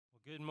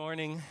Good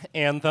morning,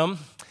 Anthem.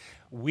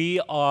 We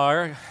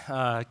are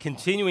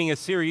continuing a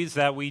series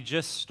that we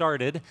just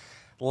started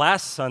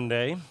last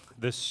Sunday,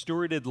 The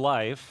Stewarded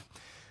Life,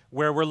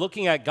 where we're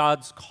looking at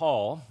God's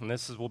call, and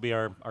will be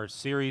our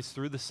series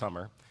through the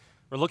summer.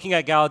 We're looking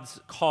at God's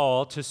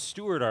call to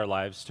steward our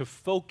lives, to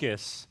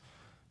focus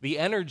the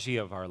energy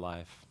of our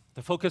life,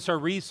 to focus our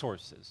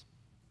resources,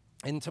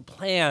 and to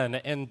plan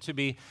and to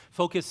be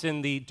focused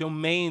in the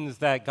domains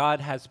that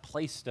God has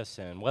placed us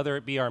in, whether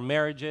it be our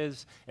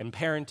marriages and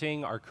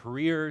parenting, our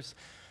careers.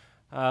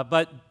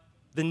 But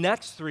the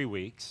next 3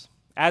 weeks,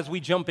 as we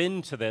jump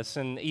into this,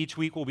 and each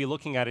week we'll be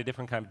looking at a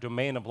different kind of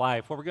domain of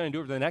life, what we're going to do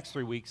over the next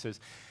 3 weeks is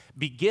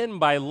begin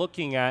by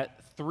looking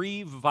at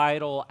 3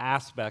 vital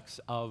aspects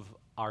of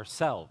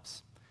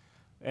ourselves.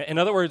 In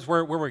other words,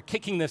 where we're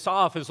kicking this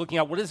off is looking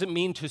at what does it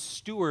mean to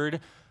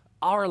steward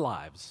our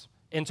lives,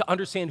 and to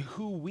understand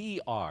who we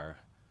are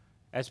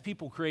as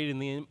people created in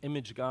the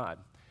image of God.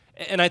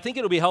 And I think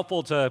it'll be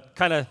helpful to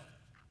kind of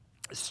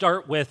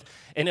start with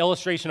an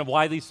illustration of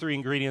why these 3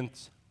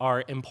 ingredients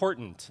are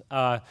important.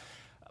 When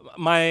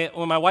my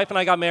wife and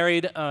I got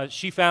married,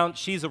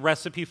 she's a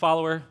recipe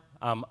follower.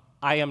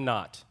 I am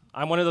not.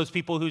 I'm one of those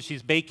people who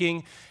she's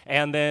baking,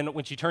 and then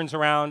when she turns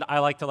around, I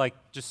like to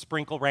just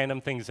sprinkle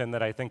random things in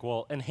that I think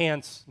will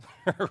enhance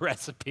her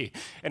recipe,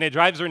 and it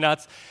drives her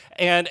nuts.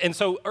 And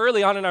so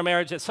early on in our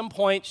marriage, at some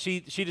point, she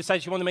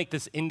decided she wanted to make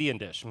this Indian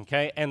dish,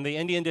 okay? And the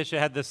Indian dish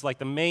had this,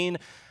 the main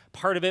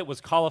part of it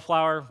was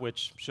cauliflower,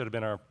 which should have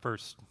been our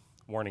first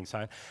warning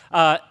sign.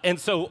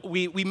 And so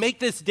we make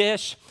this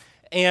dish,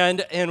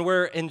 and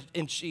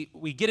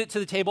we get it to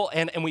the table,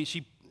 and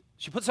she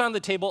puts it on the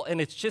table, and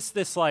it's just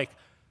this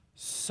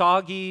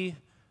soggy,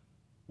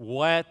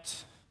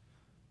 wet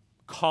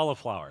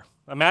cauliflower.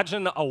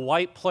 Imagine a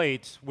white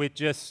plate with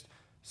just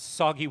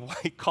soggy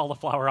white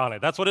cauliflower on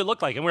it. That's what it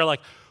looked like. And we were like,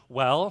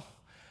 well,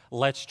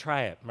 let's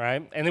try it,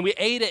 right? And then we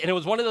ate it, and it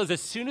was one of those,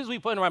 as soon as we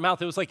put it in our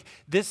mouth, it was like,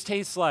 this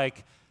tastes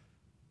like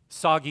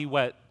soggy,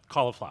 wet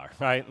cauliflower,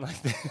 right?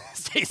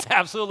 This tastes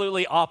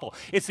absolutely awful.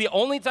 It's the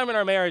only time in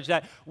our marriage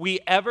that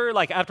we ever,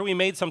 after we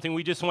made something,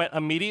 we just went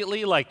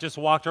immediately, just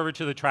walked over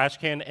to the trash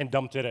can and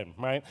dumped it in,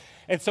 right?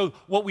 And so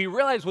what we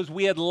realized was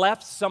we had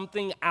left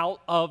something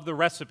out of the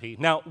recipe.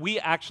 Now, we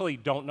actually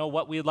don't know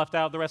what we had left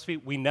out of the recipe.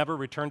 We never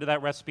returned to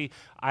that recipe.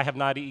 I have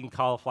not eaten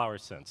cauliflower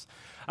since.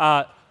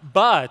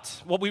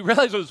 But what we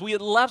realized was we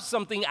had left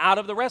something out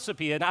of the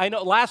recipe. And I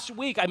know last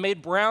week I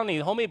made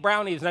homemade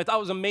brownies, and I thought it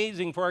was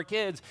amazing for our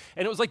kids.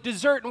 And it was like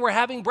dessert, and we're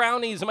having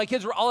brownies, and my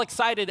kids were all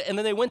excited. And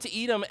then they went to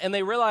eat them, and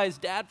they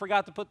realized Dad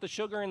forgot to put the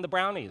sugar in the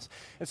brownies.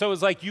 And so it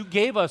was like, you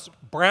gave us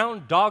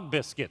brown dog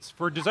biscuits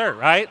for dessert,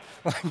 right?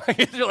 My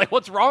kids are like,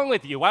 what's wrong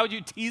with you? Why would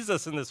you tease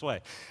us in this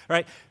way,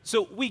 right?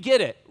 So we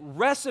get it.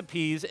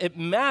 Recipes, it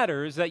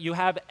matters that you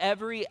have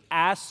every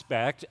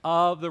aspect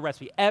of the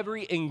recipe,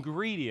 every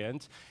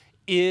ingredient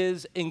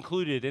is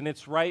included in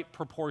its right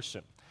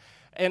proportion.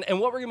 And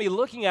what we're going to be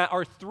looking at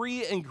are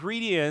 3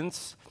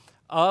 ingredients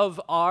of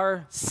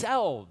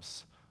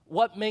ourselves.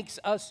 What makes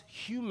us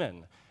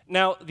human?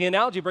 Now, the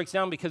analogy breaks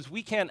down because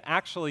we can't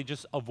actually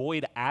just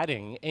avoid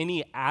adding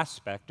any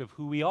aspect of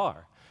who we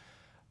are.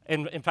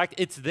 And in fact,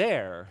 it's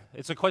there.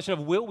 It's a question of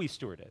will we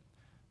steward it?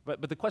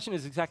 But the question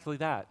is exactly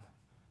that.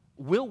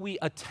 Will we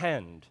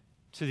attend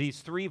to these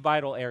 3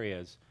 vital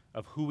areas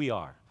of who we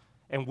are?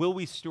 And will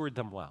we steward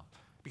them well?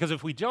 Because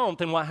if we don't,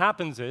 then what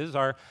happens is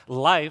our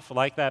life,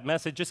 like that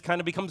message, just kind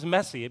of becomes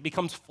messy. It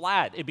becomes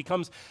flat.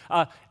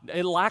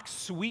 It lacks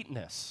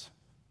sweetness,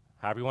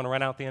 however you want to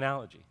run out the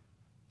analogy.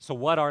 So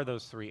what are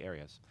those 3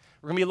 areas?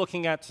 We're going to be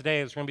looking at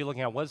today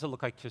what does it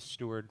look like to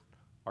steward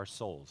our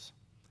souls?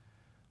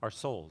 Our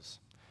souls.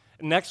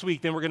 Next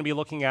week, then we're going to be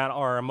looking at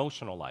our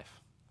emotional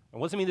life. And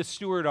what does it mean to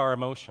steward our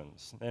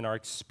emotions and our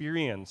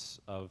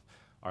experience of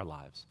our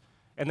lives?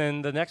 And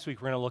then the next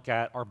week, we're going to look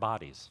at our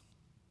bodies.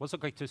 What's it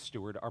look like to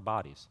steward our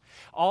bodies?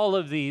 All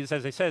of these,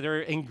 as I said,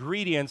 they're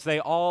ingredients. They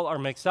all are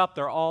mixed up.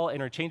 They're all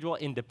interchangeable,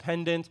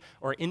 independent,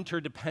 or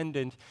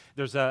interdependent.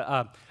 There's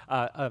a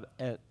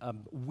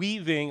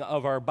weaving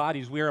of our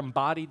bodies. We are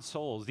embodied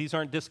souls. These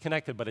aren't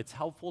disconnected, but it's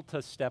helpful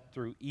to step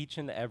through each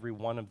and every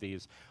one of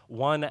these,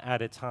 one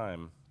at a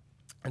time.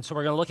 And so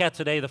we're going to look at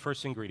today the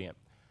first ingredient,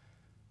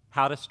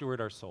 how to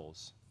steward our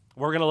souls.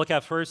 What we're going to look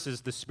at first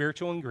is the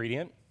spiritual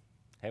ingredient.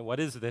 Okay,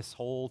 what is this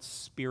whole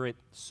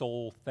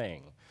spirit-soul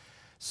thing?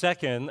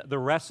 Second, the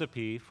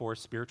recipe for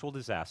spiritual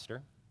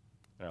disaster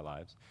in our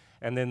lives.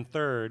 And then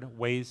third,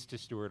 ways to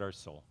steward our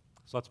soul.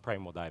 So let's pray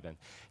and we'll dive in.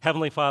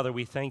 Heavenly Father,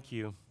 we thank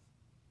you.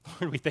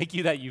 Lord, we thank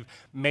you that you've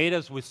made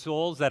us with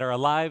souls that are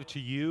alive to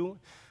you.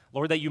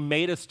 Lord, that you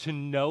made us to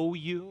know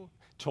you,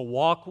 to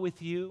walk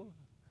with you.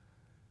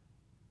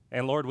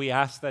 And Lord, we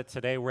ask that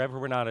today, wherever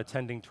we're not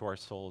attending to our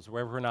souls,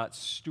 wherever we're not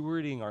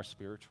stewarding our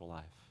spiritual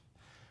life,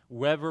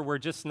 wherever we're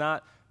just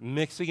not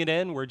mixing it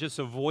in, we're just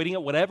avoiding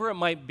it, whatever it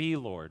might be,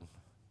 Lord,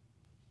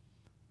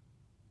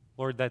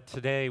 that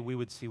today we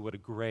would see what a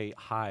great,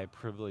 high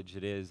privilege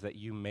it is that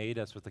you made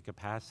us with the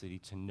capacity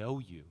to know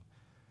you,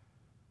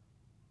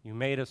 You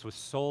made us with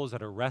souls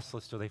that are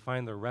restless till they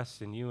find their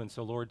rest in you. And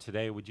so, Lord,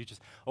 today, would you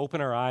just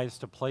open our eyes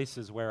to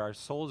places where our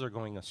souls are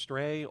going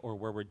astray or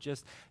where we're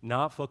just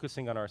not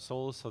focusing on our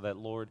souls so that,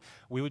 Lord,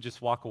 we would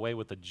just walk away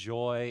with a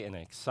joy and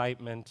an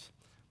excitement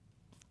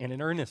and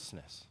an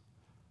earnestness,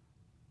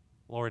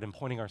 Lord, in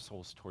pointing our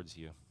souls towards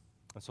you.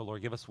 And so,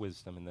 Lord, give us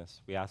wisdom in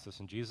this. We ask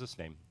this in Jesus'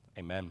 name.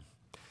 Amen.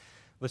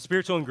 The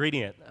spiritual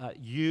ingredient.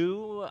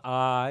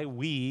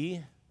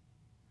 We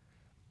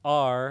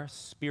are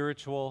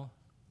spiritual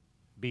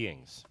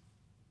beings.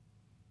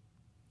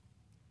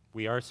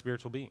 We are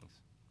spiritual beings.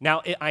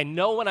 Now, I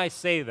know when I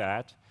say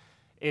that,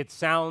 it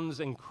sounds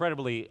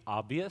incredibly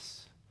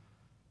obvious,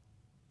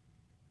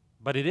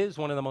 but it is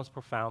one of the most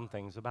profound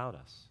things about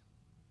us,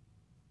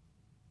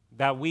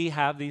 that we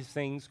have these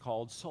things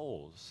called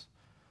souls.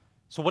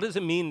 So what does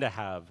it mean to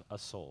have a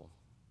soul?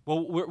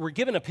 Well, we're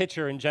given a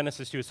picture in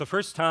Genesis 2. It's the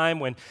first time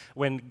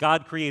when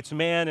God creates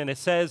man, and it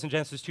says in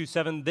Genesis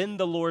 2:7, then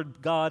the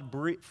Lord God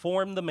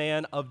formed the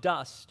man of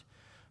dust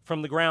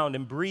from the ground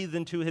and breathed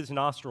into his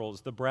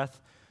nostrils the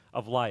breath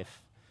of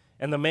life.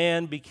 And the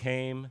man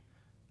became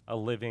a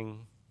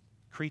living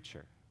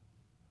creature.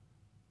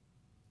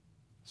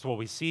 So what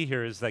we see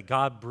here is that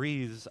God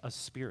breathes a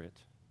spirit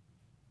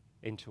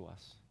into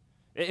us.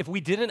 If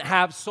we didn't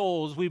have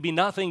souls, we'd be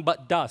nothing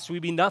but dust.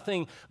 We'd be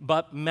nothing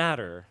but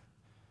matter.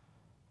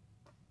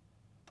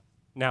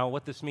 Now,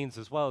 what this means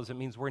as well is it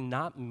means we're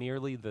not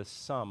merely the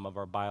sum of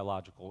our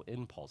biological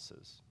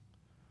impulses.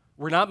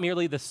 We're not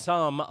merely the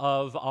sum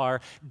of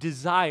our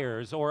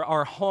desires or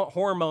our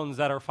hormones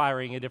that are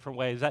firing in different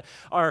ways, that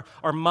our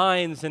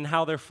minds and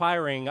how they're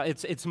firing.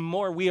 It's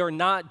more, we are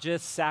not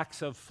just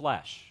sacks of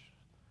flesh.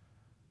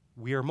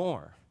 We are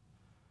more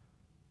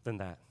than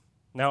that.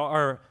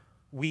 Now,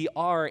 we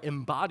are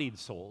embodied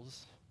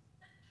souls.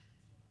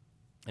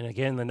 And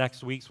again, the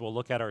next weeks we'll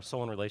look at our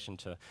soul in relation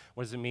to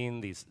what does it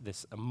mean,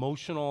 this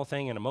emotional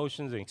thing and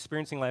emotions and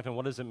experiencing life, and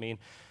what does it mean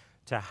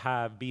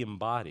to be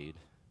embodied.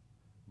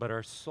 But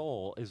our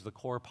soul is the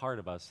core part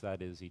of us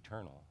that is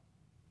eternal.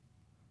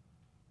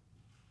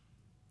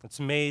 It's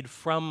made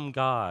from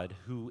God,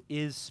 who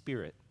is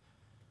spirit,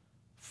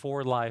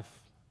 for life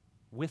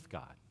with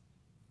God.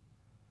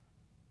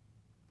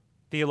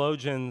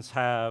 Theologians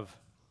have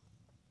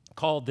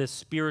called this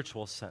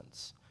spiritual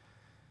sense,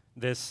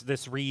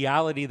 this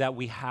reality that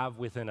we have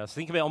within us.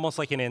 Think of it almost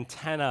like an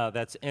antenna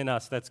that's in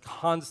us that's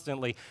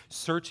constantly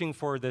searching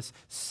for this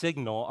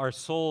signal. Our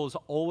soul's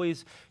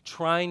always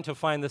trying to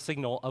find the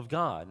signal of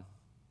God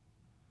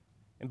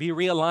and be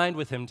realigned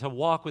with him, to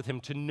walk with him,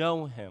 to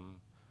know him.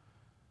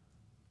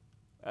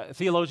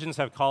 Theologians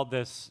have called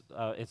this,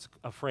 it's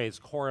a phrase,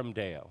 coram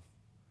Deo.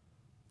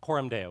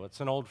 Coram Deo, it's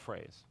an old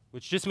phrase,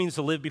 which just means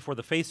to live before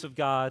the face of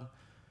God,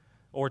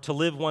 or to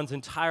live one's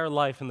entire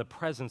life in the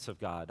presence of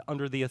God,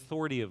 under the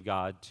authority of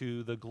God,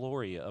 to the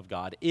glory of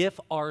God.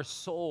 If our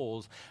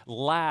souls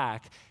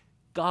lack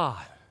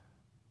God,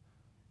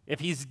 if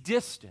he's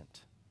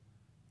distant,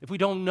 if we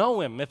don't know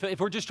him, if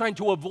we're just trying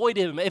to avoid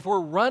him, if we're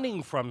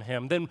running from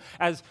him, then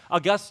as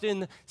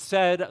Augustine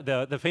said,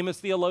 the famous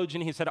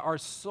theologian, he said, our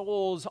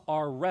souls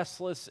are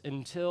restless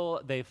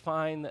until they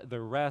find the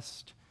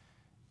rest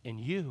in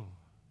you.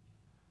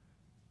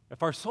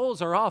 If our souls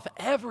are off,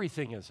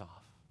 everything is off.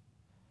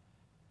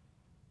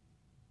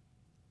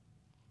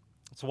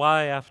 That's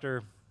why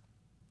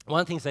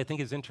one of the things I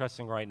think is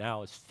interesting right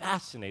now is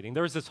fascinating.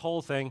 There was this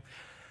whole thing,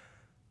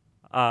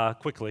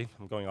 quickly,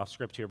 I'm going off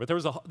script here, but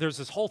there's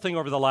this whole thing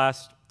over the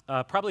last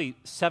probably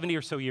 70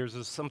 or so years.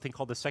 There's something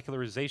called the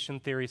secularization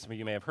theory. Some of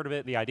you may have heard of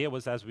it. The idea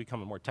was as we become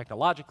more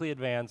technologically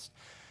advanced,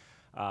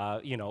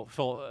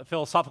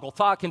 philosophical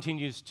thought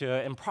continues to,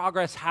 and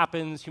progress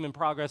happens, human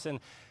progress and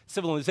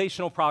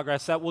civilizational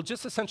progress, that will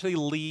just essentially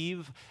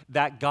leave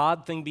that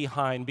God thing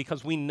behind,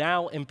 because we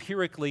now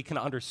empirically can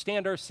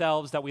understand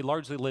ourselves, that we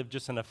largely live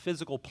just in a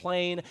physical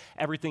plane.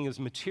 Everything is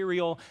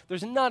material.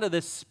 There's none of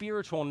this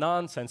spiritual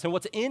nonsense. And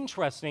what's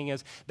interesting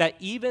is that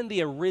even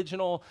the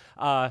original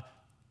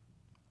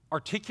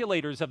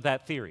articulators of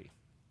that theory,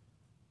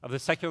 of the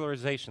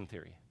secularization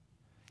theory,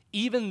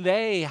 even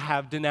they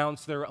have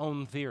denounced their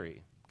own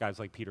theory. Guys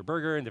like Peter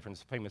Berger and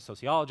different famous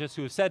sociologists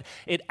who have said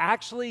it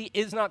actually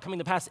is not coming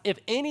to pass. If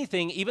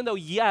anything, even though,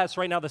 yes,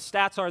 right now the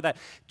stats are that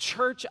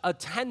church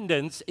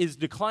attendance is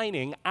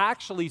declining,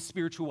 actually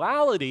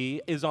spirituality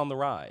is on the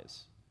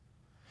rise.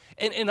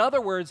 In other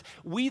words,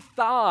 we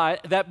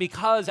thought that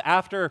because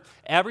after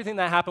everything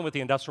that happened with the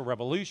Industrial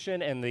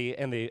Revolution and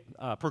the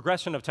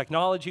progression of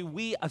technology,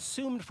 we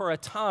assumed for a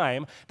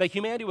time that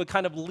humanity would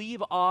kind of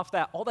leave off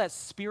all that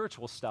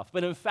spiritual stuff.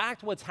 But in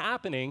fact, what's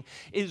happening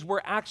is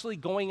we're actually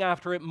going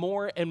after it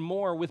more and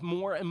more, with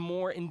more and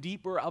more and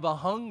deeper of a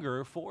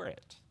hunger for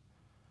it.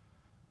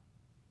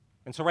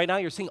 And so right now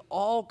you're seeing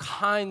all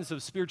kinds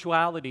of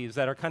spiritualities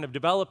that are kind of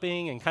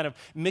developing and kind of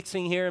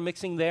mixing here and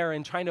mixing there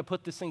and trying to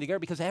put this thing together,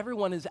 because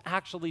everyone is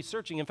actually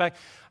searching. In fact,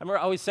 I remember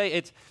I always say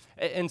it's,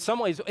 in some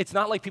ways, it's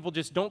not like people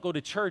just don't go to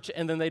church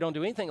and then they don't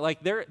do anything.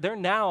 Like they're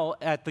now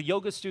at the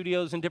yoga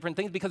studios and different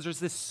things because there's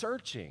this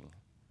searching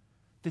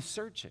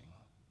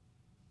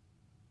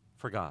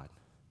for God.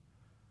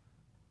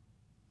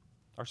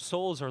 Our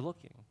souls are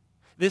looking.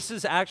 This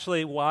is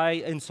actually why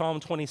in Psalm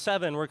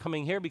 27 we're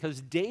coming here,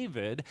 because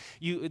David,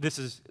 this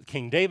is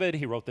King David,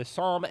 he wrote this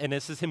psalm, and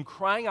this is him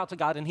crying out to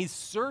God, and he's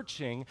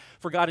searching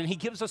for God, and he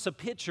gives us a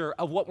picture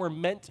of what we're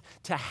meant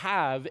to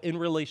have in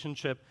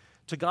relationship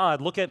to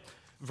God. Look at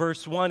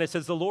verse 1. It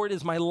says, "The Lord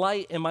is my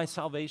light and my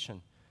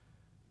salvation.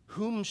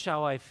 Whom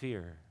shall I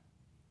fear?"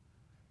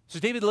 So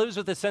David lives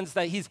with the sense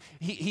that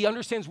he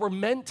understands we're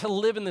meant to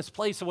live in this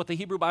place of what the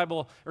Hebrew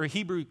Bible or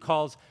Hebrew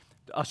calls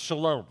a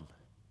shalom.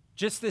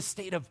 Just this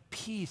state of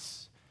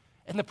peace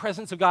in the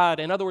presence of God.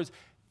 In other words,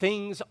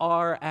 things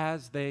are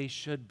as they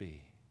should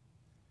be.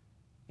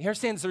 He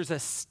understands there's a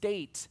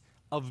state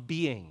of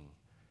being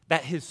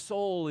that his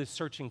soul is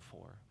searching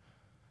for,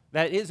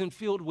 that isn't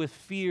filled with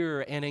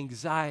fear and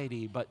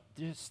anxiety, but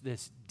just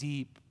this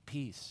deep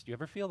peace. Do you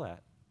ever feel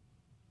that?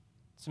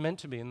 It's meant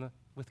to be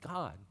with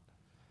God.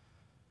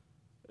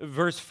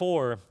 Verse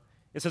 4,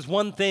 it says,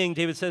 "One thing,"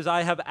 David says,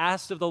 "I have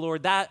asked of the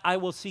Lord, that I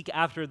will seek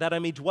after, that I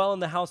may dwell in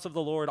the house of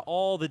the Lord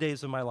all the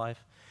days of my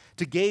life,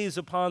 to gaze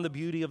upon the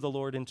beauty of the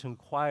Lord and to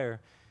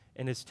inquire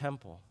in his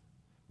temple."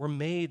 We're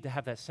made to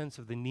have that sense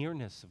of the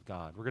nearness of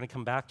God. We're going to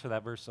come back to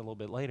that verse a little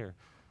bit later.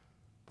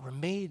 But we're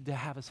made to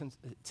have a sense,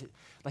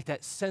 like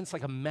that sense,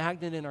 like a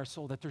magnet in our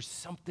soul, that there's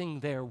something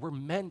there. We're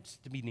meant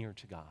to be near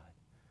to God.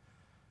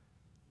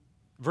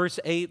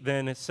 Verse 8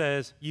 then, it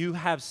says, "You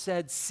have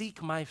said,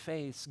 seek my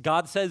face."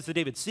 God says to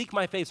David, "Seek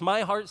my face.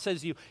 My heart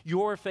says to you,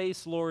 your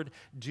face, Lord,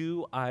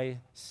 do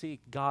I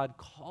seek." God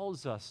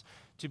calls us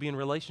to be in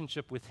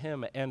relationship with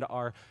him, and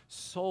our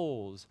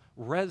souls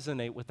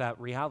resonate with that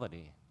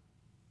reality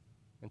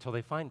until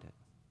they find it.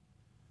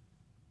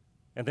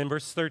 And then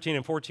verse 13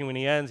 and 14, when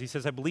he ends, he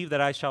says, "I believe that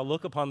I shall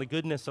look upon the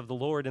goodness of the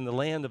Lord in the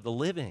land of the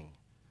living."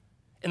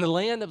 In the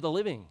land of the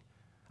living.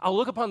 I'll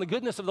look upon the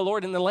goodness of the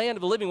Lord in the land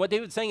of the living. What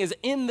David's saying is,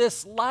 in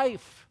this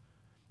life.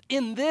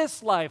 In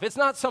this life. It's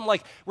not some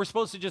like we're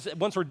supposed to just,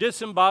 once we're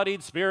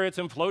disembodied spirits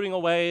and floating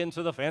away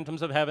into the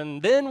phantoms of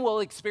heaven, then we'll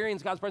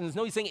experience God's presence.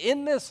 No, he's saying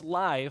in this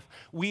life,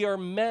 we are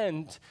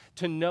meant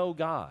to know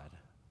God.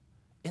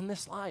 In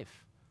this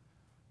life.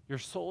 Your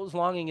soul is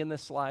longing in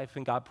this life,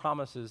 and God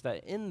promises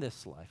that in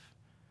this life,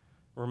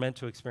 we're meant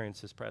to experience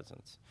his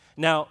presence.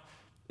 Now,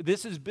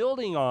 this is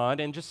building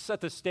on, and just to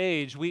set the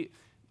stage,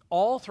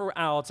 all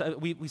throughout,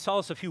 we saw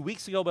this a few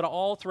weeks ago, but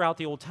all throughout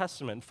the Old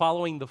Testament,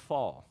 following the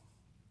fall.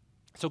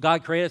 So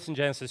God created us in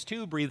Genesis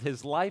 2, breathed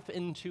his life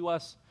into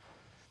us,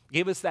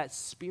 gave us that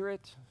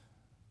spirit,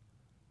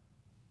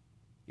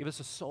 gave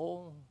us a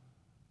soul.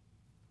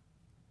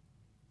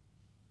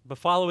 But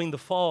following the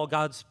fall,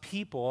 God's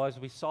people, as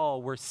we saw,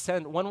 were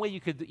sent. One way you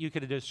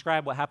could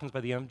describe what happens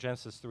by the end of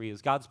Genesis 3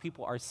 is God's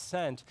people are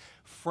sent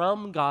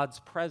from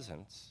God's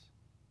presence,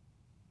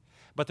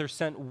 but they're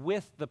sent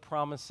with the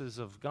promises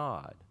of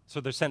God. So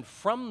they're sent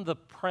from the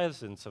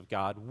presence of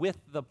God with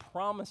the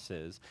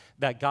promises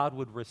that God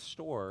would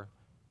restore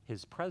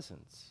his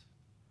presence.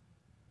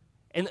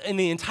 And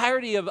the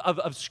entirety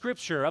of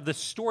Scripture, of the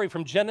story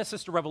from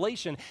Genesis to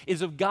Revelation,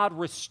 is of God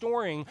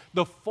restoring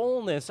the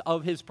fullness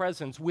of his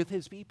presence with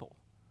his people,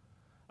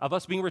 of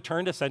us being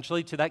returned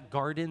essentially to that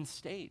garden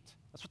state.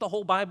 That's what the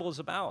whole Bible is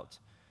about.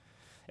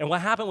 And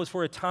what happened was,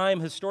 for a time,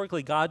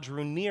 historically, God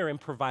drew near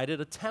and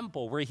provided a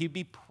temple where he'd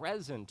be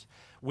present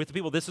with the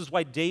people. This is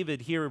why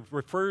David here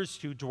refers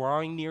to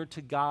drawing near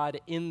to God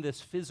in this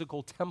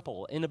physical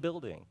temple, in a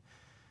building.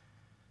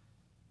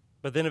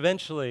 But then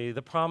eventually,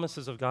 the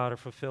promises of God are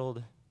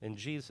fulfilled in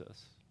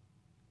Jesus.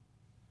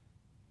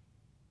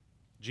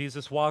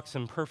 Jesus walks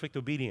in perfect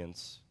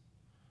obedience.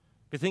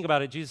 If you think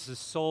about it, Jesus'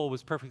 soul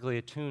was perfectly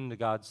attuned to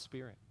God's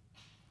Spirit.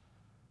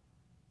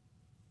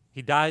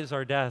 He dies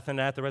our death,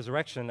 and at the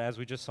resurrection, as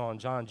we just saw in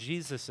John,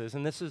 Jesus is,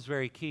 and this is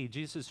very key,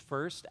 Jesus'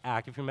 first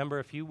act, if you remember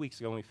a few weeks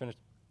ago when we finished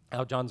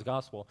out John's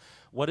gospel,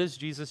 what does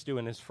Jesus do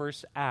in his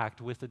first act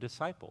with the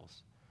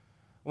disciples?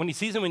 When he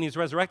sees them, when he's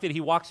resurrected, he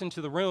walks into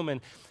the room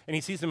and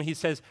he sees them, and he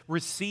says,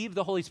 "Receive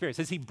the Holy Spirit." It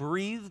says he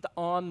breathed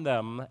on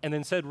them and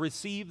then said,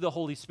 "Receive the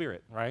Holy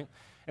Spirit," right?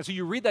 And so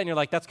you read that and you're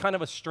like, that's kind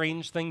of a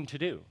strange thing to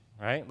do,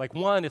 right? Like,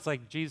 one, it's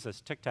like,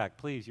 Jesus, tic-tac,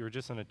 please, you were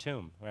just in a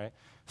tomb, right?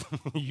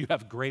 You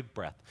have grave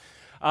breath.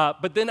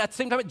 But then at the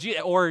same time,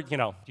 or, do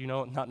you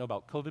not know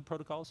about COVID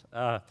protocols?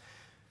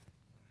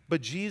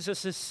 But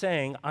Jesus is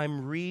saying,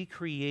 I'm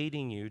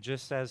recreating you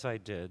just as I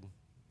did.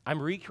 I'm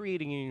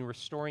recreating you and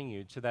restoring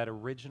you to that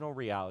original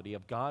reality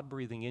of God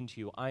breathing into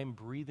you. I'm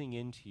breathing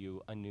into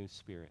you a new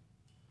spirit.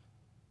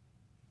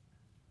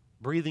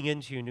 Breathing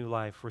into you new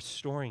life,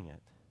 restoring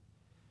it.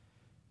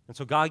 And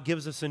so God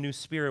gives us a new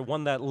spirit,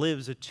 one that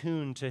lives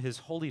attuned to his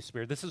Holy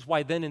Spirit. This is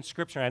why then in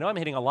Scripture, I know I'm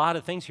hitting a lot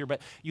of things here,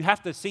 but you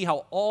have to see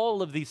how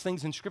all of these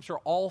things in Scripture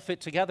all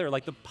fit together,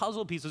 like the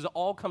puzzle pieces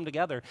all come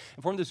together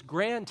and form this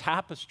grand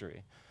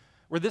tapestry.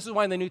 Where this is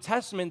why in the New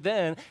Testament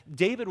then,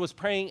 David was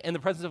praying in the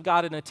presence of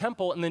God in a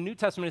temple. In the New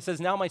Testament it says,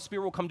 now my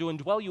spirit will come to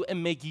indwell you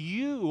and make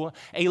you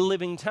a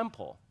living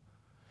temple.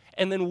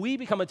 And then we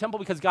become a temple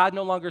because God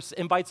no longer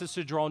invites us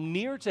to draw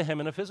near to him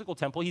in a physical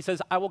temple. He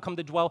says, I will come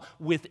to dwell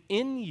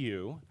within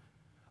you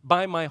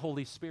by my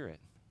Holy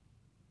Spirit.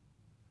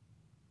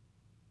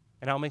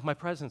 and I'll make my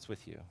presence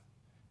with you.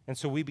 And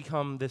so we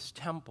become this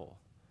temple.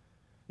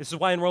 This is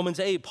why in Romans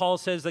 8, Paul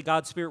says that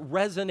God's Spirit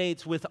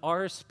resonates with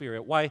our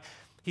spirit, why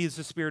he is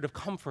the Spirit of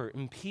comfort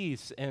and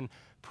peace and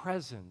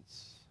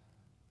presence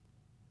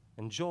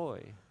and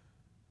joy.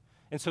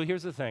 And so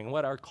here's the thing.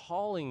 What our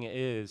calling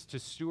is to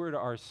steward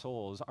our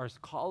souls, our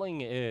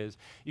calling is,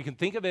 you can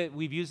think of it,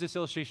 we've used this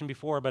illustration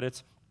before,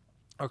 but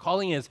our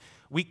calling is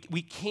we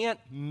can't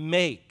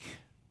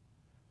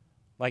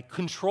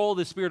control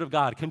the Spirit of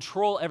God,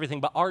 control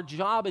everything. But our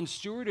job in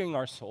stewarding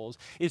our souls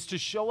is to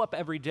show up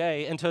every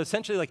day and to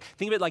essentially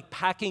think of it like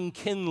packing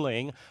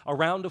kindling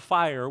around a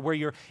fire where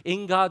you're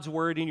in God's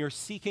Word and you're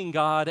seeking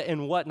God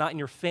and whatnot, and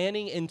you're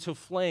fanning into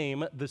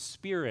flame the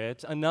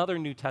Spirit, another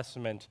New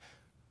Testament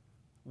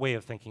way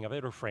of thinking of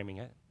it or framing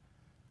it,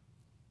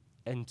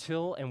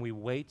 and we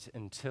wait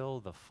until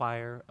the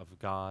fire of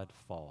God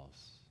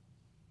falls.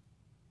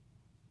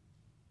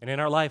 And in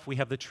our life, we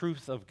have the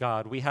truth of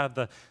God. We have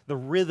the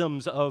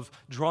rhythms of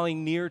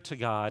drawing near to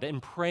God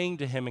and praying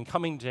to Him and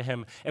coming to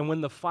Him. And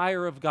when the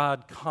fire of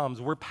God comes,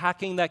 we're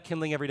packing that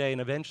kindling every day, and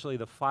eventually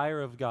the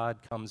fire of God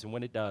comes, and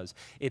when it does,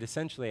 it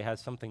essentially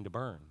has something to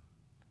burn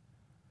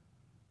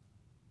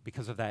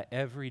because of that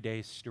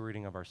everyday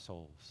stewarding of our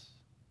souls.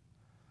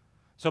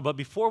 So, but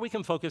before we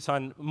can focus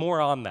more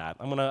on that,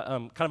 I'm going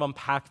to kind of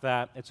unpack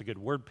that. It's a good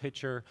word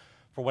picture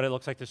for what it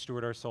looks like to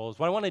steward our souls.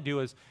 What I want to do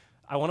is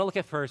I want to look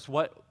at first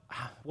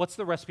what's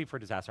the recipe for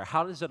disaster?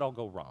 How does it all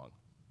go wrong,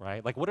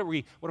 right? Like what are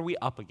we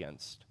up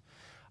against?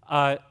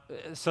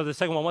 So the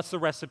second one, what's the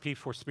recipe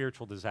for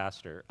spiritual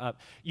disaster?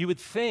 You would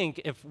think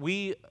if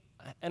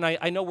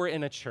I know we're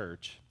in a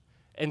church,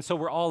 and so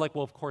we're all like,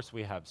 well, of course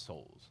we have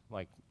souls.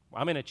 Like,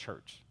 I'm in a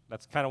church.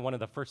 That's kind of one of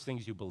the first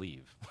things you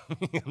believe.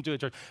 I'm doing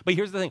church. But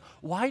here's the thing.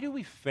 Why do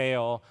we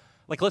fail?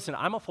 Like, listen,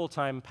 I'm a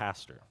full-time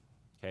pastor,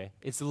 okay?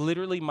 It's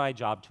literally my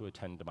job to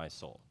attend to my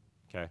soul,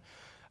 okay?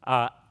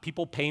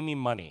 People pay me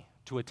money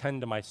to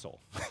attend to my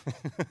soul.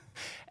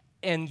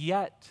 And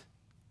yet,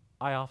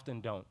 I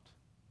often don't.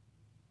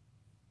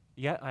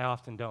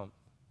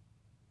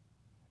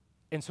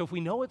 And so if we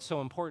know it's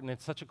so important,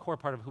 it's such a core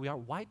part of who we are,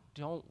 why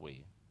don't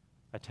we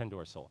attend to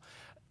our soul?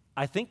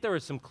 I think there are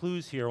some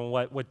clues here on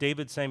what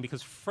David's saying,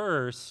 because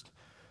first,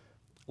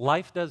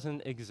 life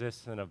doesn't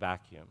exist in a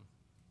vacuum.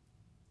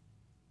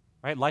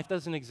 Right? Life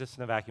doesn't exist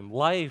in a vacuum.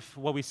 Life,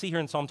 what we see here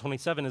in Psalm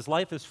 27 is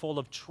life is full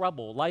of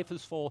trouble. Life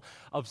is full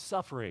of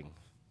suffering.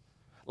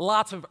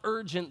 Lots of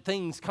urgent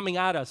things coming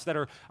at us that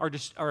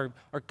are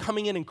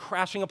coming in and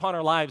crashing upon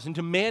our lives and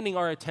demanding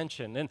our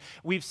attention. And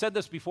we've said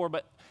this before,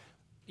 but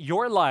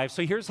your life,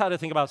 so here's how to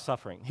think about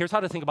suffering. Here's how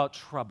to think about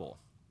trouble.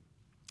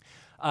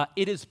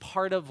 It is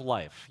part of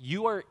life.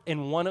 You are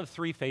in one of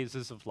three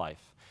phases of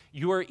life.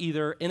 You are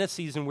either in a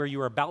season where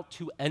you are about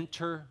to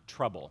enter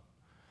trouble,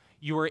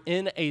 you are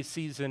in a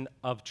season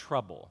of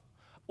trouble,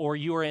 or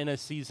you are in a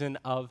season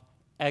of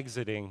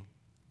exiting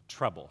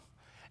trouble.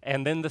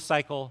 And then the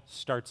cycle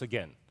starts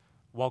again.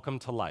 Welcome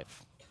to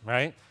life,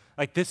 right?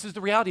 Like, this is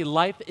the reality.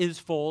 Life is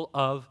full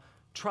of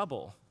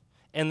trouble.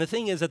 And the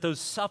thing is that those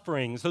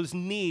sufferings, those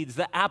needs,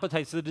 the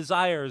appetites, the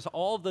desires,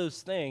 all of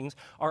those things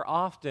are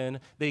often,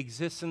 they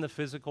exist in the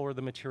physical or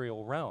the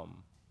material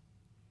realm.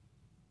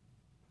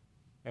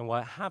 And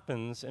what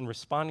happens in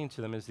responding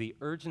to them is the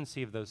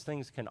urgency of those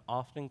things can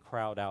often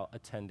crowd out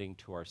attending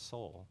to our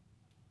soul.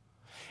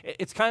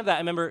 It's kind of that. I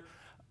remember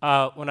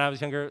when I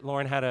was younger,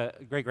 Lauren had a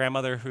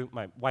great-grandmother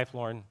my wife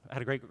Lauren,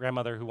 had a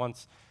great-grandmother who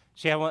once,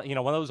 she had one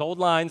of those old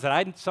lines that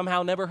I'd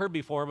somehow never heard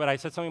before, but I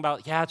said something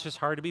about, it's just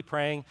hard to be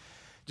praying.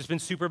 Just been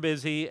super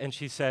busy, and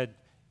she said,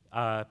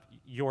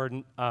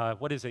 you're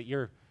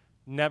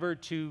never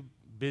too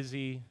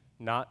busy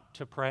not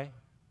to pray.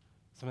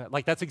 Something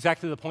like that's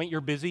exactly the point. You're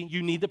busy.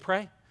 You need to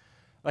pray.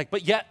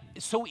 But yet,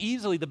 so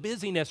easily, the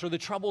busyness or the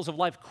troubles of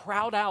life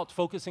crowd out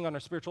focusing on our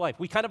spiritual life.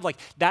 We kind of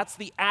that's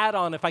the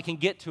add-on. If I can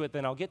get to it,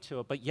 then I'll get to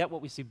it. But yet,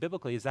 what we see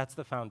biblically is that's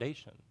the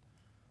foundation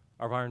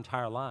of our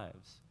entire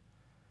lives.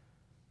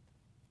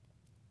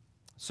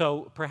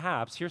 So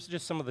perhaps, here's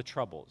just some of the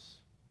troubles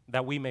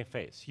that we may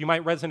face. You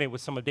might resonate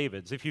with some of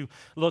David's. If you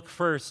look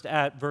first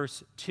at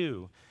verse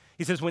 2,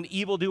 he says, when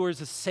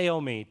evildoers assail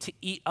me to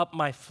eat up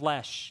my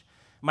flesh,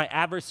 my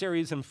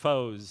adversaries and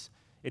foes,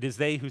 it is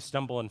they who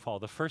stumble and fall.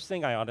 The first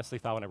thing I honestly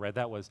thought when I read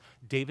that was,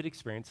 David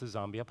experienced a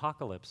zombie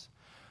apocalypse.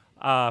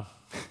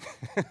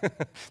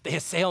 They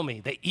assail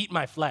me, they eat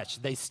my flesh,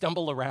 they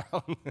stumble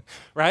around,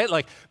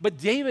 right? But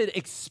David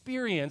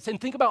experienced, and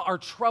think about our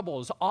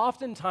troubles.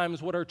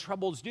 Oftentimes what our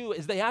troubles do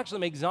is they actually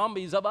make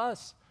zombies of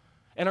us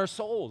and our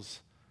souls.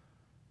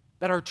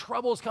 That our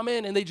troubles come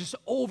in and they just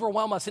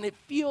overwhelm us, and it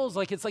feels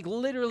like it's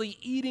literally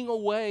eating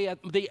away at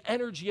the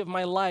energy of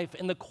my life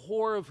and the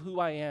core of who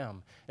I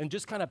am, and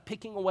just kind of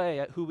picking away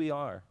at who we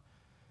are.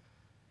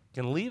 It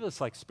can leave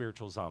us like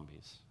spiritual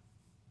zombies,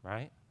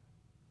 right?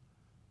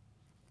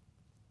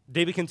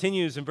 David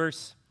continues in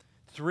verse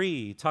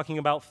 3, talking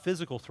about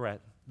physical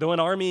threat. Though an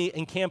army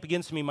encamp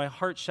against me, my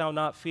heart shall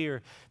not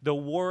fear. Though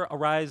war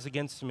arise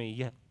against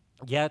me,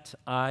 yet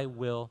I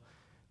will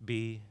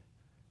be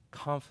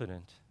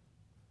confident.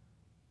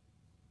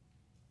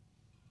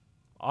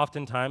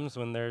 Oftentimes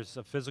when there's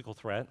a physical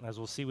threat, as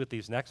we'll see with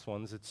these next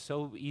ones, it's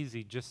so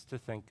easy just to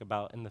think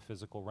about in the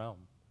physical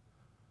realm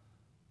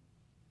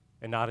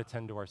and not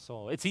attend to our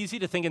soul. It's easy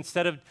to think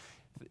instead of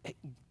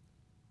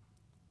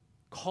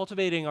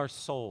cultivating our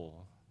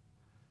soul,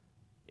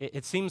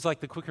 it seems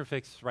like the quicker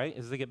fix, right,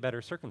 is to get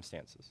better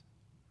circumstances.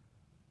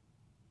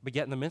 But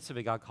yet in the midst of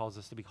it, God calls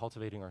us to be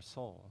cultivating our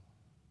soul.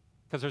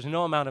 Because there's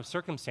no amount of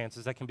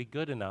circumstances that can be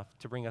good enough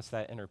to bring us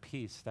that inner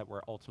peace that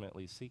we're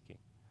ultimately seeking.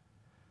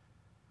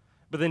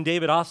 But then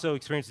David also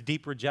experienced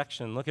deep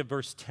rejection. Look at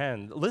verse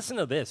 10. Listen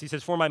to this. He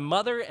says, "For my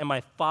mother and my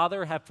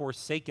father have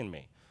forsaken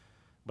me,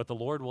 but the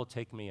Lord will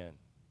take me in."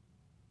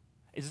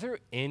 Is there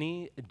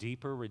any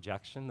deeper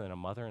rejection than a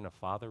mother and a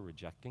father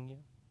rejecting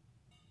you?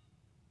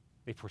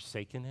 They've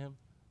forsaken him.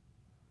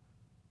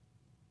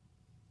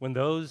 When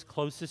those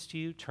closest to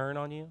you turn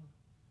on you,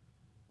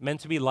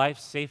 meant to be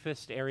life's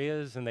safest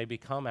areas, and they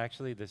become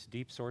actually this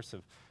deep source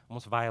of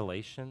almost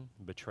violation,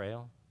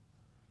 betrayal.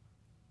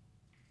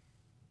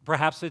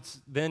 Perhaps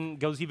it's then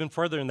goes even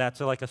further than that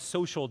to like a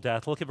social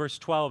death. Look at verse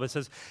 12. It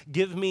says,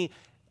 "Give me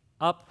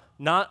up,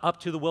 not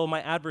up to the will of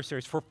my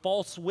adversaries, for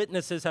false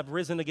witnesses have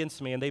risen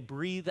against me, and they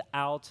breathe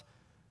out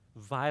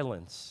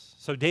violence."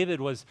 So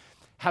David was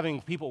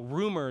having people,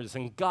 rumors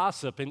and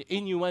gossip and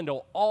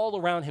innuendo all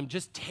around him,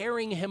 just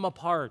tearing him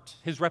apart,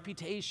 his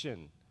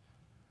reputation,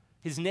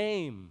 his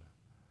name.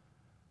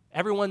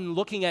 Everyone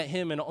looking at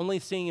him and only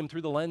seeing him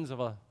through the lens of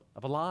a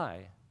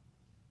lie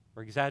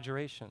or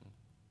exaggeration.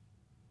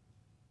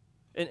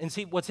 And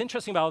see, what's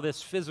interesting about all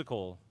this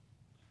physical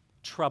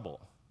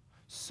trouble,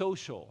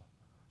 social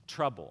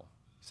trouble,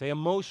 say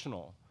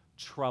emotional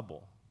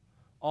trouble,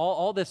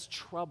 all this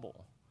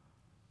trouble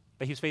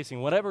that he's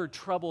facing, whatever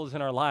trouble is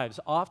in our lives,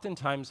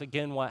 oftentimes,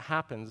 again, what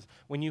happens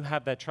when you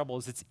have that trouble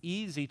is it's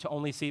easy to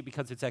only see it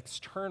because it's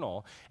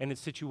external and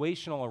it's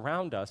situational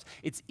around us.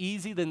 It's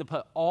easy then to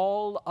put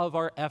all of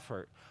our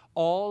effort,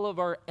 all of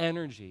our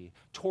energy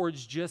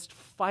towards just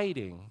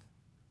fighting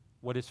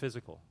what is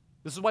physical.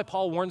 This is why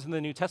Paul warns in the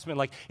New Testament,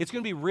 like, it's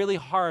going to be really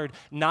hard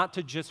not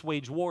to just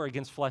wage war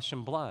against flesh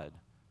and blood,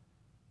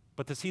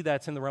 but to see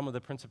that's in the realm of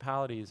the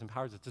principalities and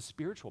powers. It's a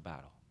spiritual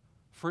battle,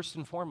 first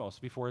and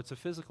foremost, before it's a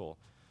physical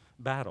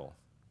battle.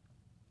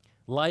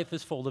 Life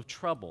is full of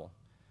trouble,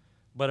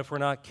 but if we're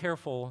not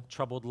careful,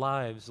 troubled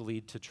lives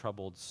lead to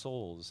troubled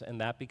souls,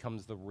 and that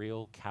becomes the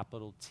real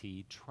capital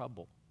T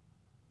trouble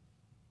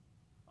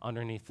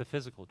underneath the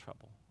physical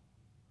trouble.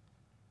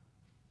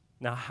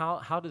 Now,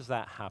 how does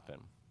that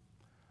happen?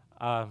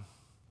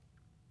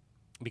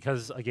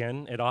 Because,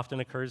 again, it often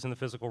occurs in the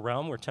physical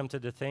realm. We're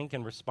tempted to think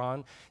and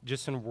respond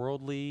just in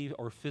worldly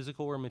or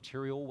physical or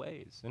material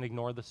ways and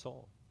ignore the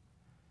soul.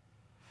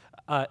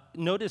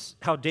 Notice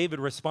how David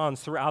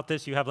responds throughout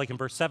this. You have like in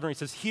verse 7, he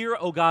says, "Hear,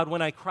 O God,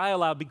 when I cry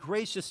aloud, be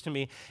gracious to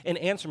me and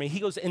answer me." He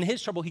goes, in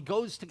his trouble, he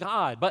goes to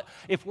God. But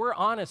if we're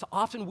honest,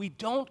 often we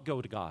don't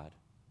go to God,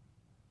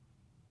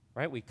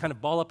 right? We kind of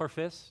ball up our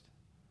fist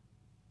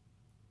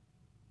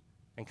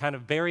and kind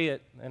of bury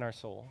it in our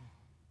soul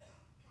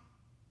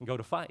and go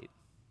to fight.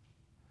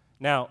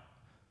 Now,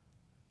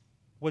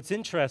 what's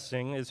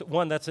interesting is,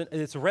 one,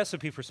 it's a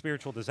recipe for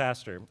spiritual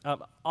disaster.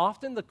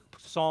 Often the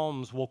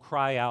Psalms will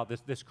cry out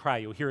this cry.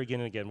 You'll hear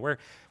again and again.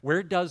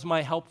 Where does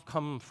my help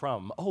come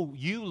from? Oh,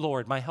 you,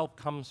 Lord, my help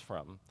comes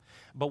from.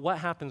 But what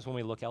happens when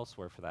we look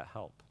elsewhere for that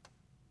help?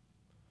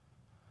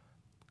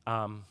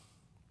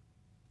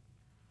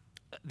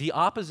 The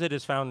opposite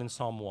is found in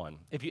Psalm 1.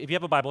 If you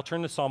have a Bible,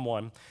 turn to Psalm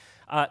 1.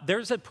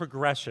 There's a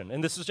progression,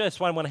 and this is just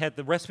why I want to have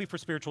the recipe for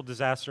spiritual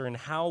disaster and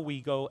how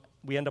we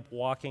end up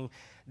walking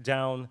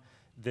down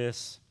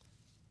this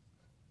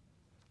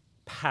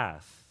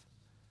path.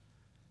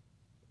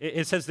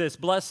 It says this: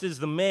 "Blessed is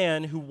the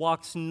man who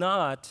walks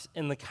not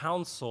in the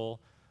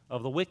counsel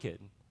of the wicked."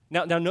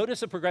 Now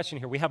notice the progression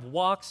here. We have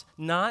walks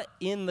not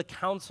in the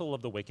counsel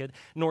of the wicked,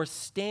 nor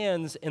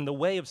stands in the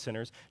way of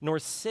sinners, nor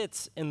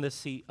sits in the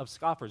seat of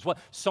scoffers. What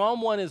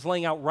Psalm 1 is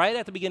laying out right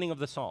at the beginning of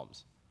the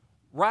Psalms,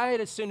 right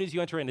as soon as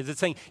you enter in, is it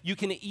saying you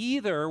can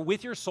either,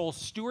 with your soul,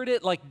 steward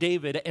it like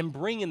David and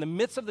bring in the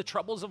midst of the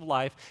troubles of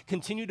life,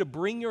 continue to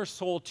bring your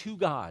soul to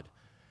God,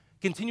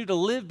 continue to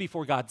live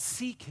before God,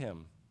 seek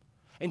Him,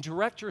 and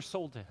direct your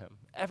soul to Him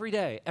every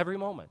day, every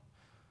moment.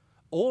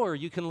 Or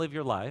you can live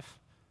your life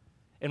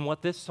in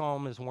what this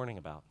psalm is warning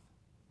about.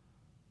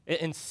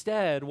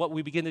 Instead, what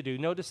we begin to do,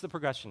 notice the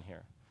progression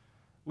here.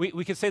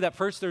 We could say that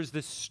first there's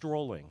this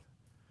strolling,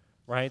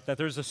 right? That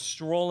there's a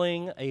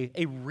strolling,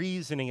 a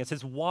reasoning. It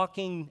says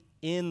walking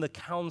in the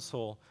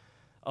counsel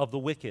of the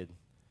wicked.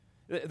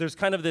 There's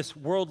kind of this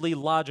worldly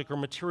logic or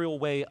material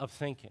way of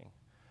thinking,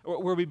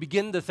 where we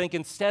begin to think,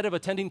 instead of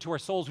attending to our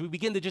souls, we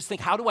begin to just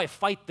think, how do I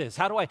fight this?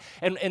 How do I,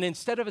 and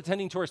instead of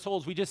attending to our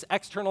souls, we just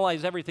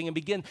externalize everything and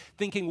begin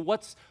thinking,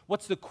 what's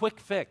the quick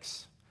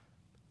fix?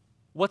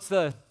 What's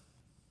the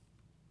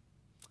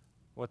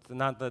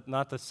not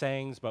the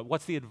sayings, but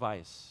what's the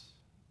advice?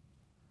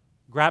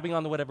 Grabbing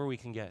onto whatever we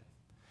can get.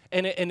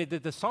 And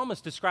the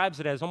psalmist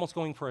describes it as almost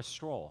going for a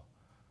stroll.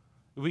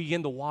 We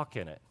begin to walk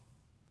in it.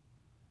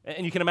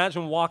 And you can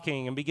imagine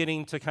walking and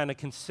beginning to kind of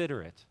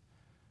consider it.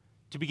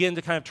 to begin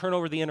to kind of turn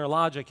over the inner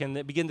logic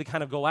and begin to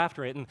kind of go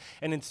after it. And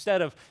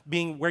instead of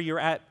being where you're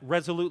at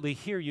resolutely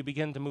here, you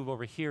begin to move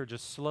over here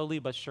just slowly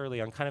but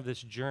surely on kind of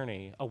this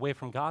journey away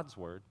from God's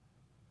word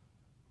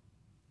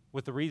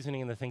with the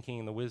reasoning and the thinking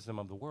and the wisdom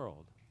of the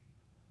world.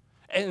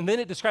 And then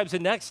it describes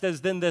it next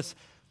as then this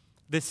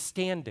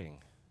standing.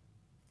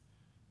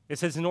 It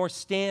says, nor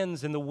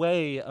stands in the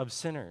way of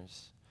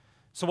sinners.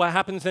 So what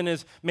happens then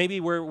is maybe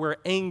we're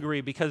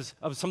angry because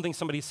of something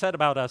somebody said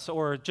about us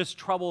or just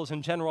troubles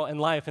in general in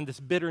life, and this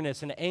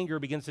bitterness and anger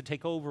begins to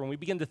take over, and we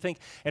begin to think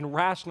and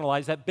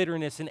rationalize that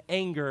bitterness and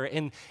anger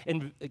and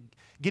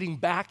getting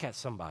back at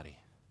somebody.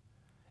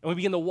 And we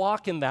begin to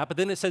walk in that, but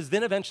then it says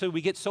then eventually we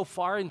get so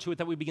far into it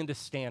that we begin to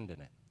stand in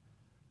it.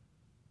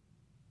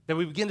 That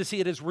we begin to see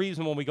it as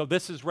reasonable, and we go,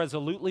 this is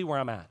resolutely where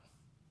I'm at.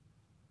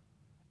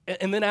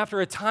 And then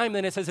after a time,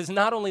 then it says it's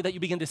not only that you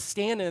begin to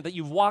stand in it, that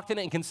you've walked in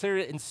it and considered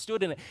it and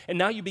stood in it, and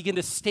now you begin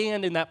to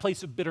stand in that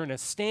place of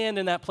bitterness, stand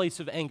in that place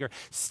of anger,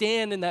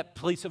 stand in that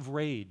place of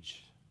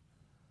rage.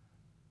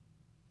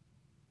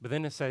 But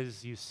then it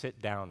says you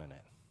sit down in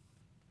it.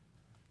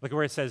 Look at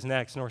where it says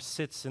next, nor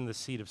sits in the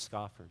seat of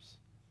scoffers.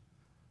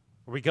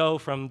 Where we go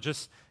from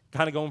just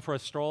kind of going for a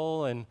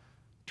stroll and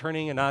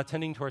turning and not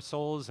attending to our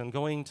souls and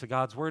going to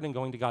God's word and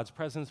going to God's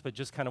presence, but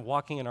just kind of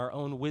walking in our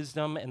own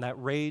wisdom, and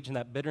that rage and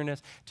that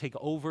bitterness take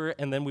over,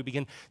 and then we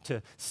begin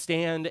to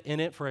stand in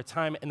it for a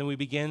time, and then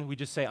we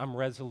just say, I'm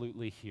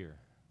resolutely here.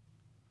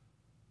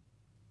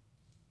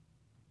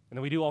 And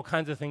then we do all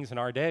kinds of things in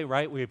our day,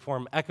 right? We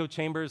form echo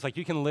chambers. Like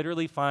you can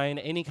literally find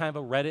any kind of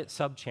a Reddit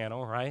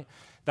sub-channel, right,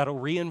 that'll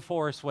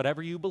reinforce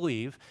whatever you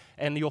believe,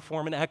 and you'll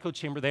form an echo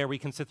chamber there where you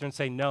can sit there and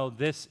say, no,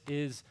 this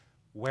is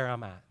where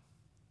I'm at.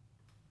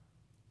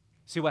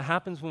 See, what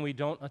happens when we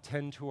don't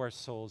attend to our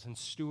souls and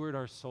steward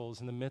our souls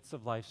in the midst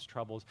of life's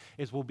troubles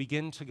is we'll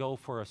begin to go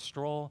for a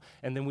stroll,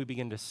 and then we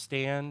begin to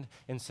stand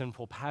in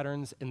sinful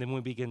patterns, and then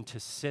we begin to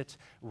sit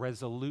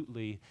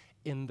resolutely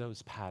in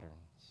those patterns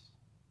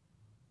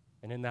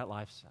and in that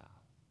lifestyle.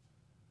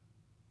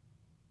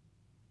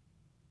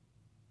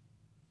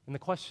 And the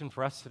question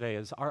for us today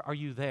is, are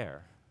you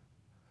there?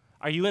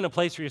 Are you in a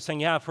place where you're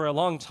saying, yeah, for a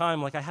long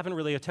time, like I haven't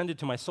really attended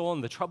to my soul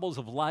and the troubles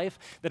of life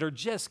that are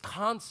just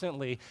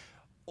constantly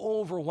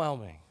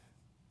overwhelming,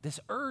 this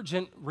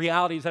urgent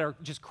realities that are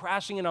just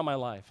crashing in on my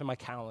life and my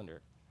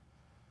calendar?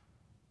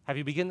 Have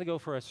you begun to go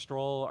for a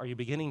stroll? Are you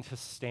beginning to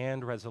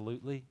stand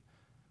resolutely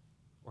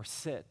or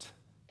sit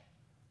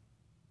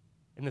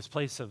in this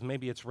place of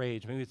maybe it's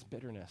rage, maybe it's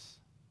bitterness,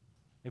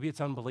 maybe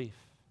it's unbelief?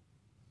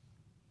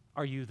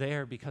 Are you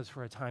there because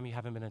for a time you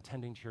haven't been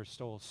attending to your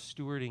soul,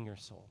 stewarding your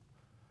soul?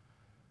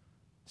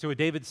 So what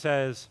David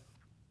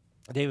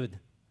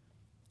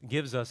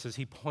gives us is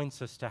he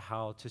points us to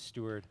how to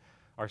steward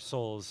our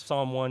souls.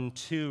 Psalm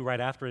 1:2, right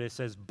after it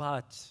says,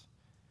 but.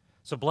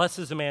 So blessed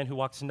is the man who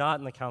walks not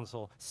in the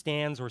counsel,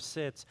 stands or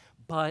sits,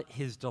 but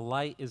his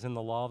delight is in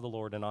the law of the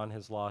Lord, and on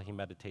his law he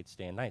meditates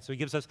day and night. So he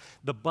gives us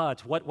the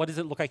but. What does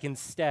it look like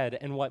instead?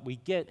 And what we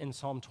get in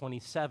Psalm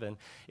 27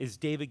 is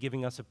David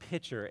giving us a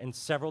picture in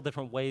several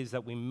different ways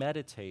that we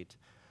meditate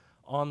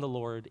on the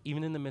Lord,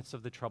 even in the midst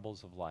of the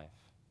troubles of life.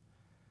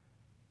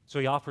 So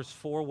he offers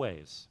four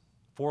ways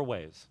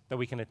that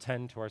we can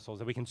attend to our souls,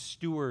 that we can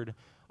steward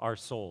our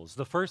souls.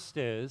 The first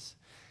is,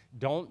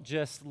 don't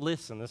just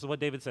listen. This is what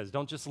David says.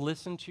 Don't just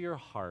listen to your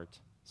heart,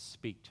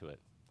 speak to it.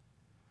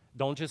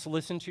 Don't just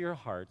listen to your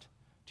heart,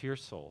 to your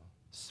soul,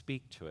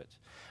 speak to it.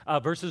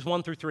 Verses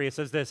 1-3, it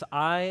says this,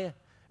 the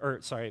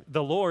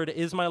Lord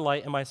is my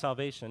light and my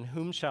salvation.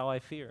 Whom shall I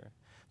fear?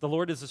 The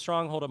Lord is the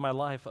stronghold of my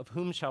life. Of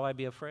whom shall I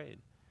be afraid?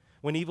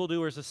 When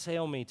evildoers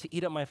assail me to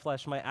eat up my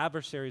flesh, my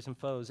adversaries and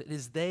foes, it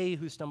is they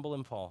who stumble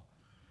and fall.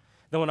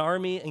 Though an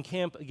army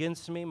encamp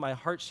against me, my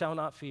heart shall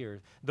not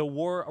fear. Though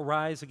war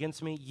arise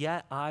against me,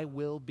 yet I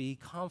will be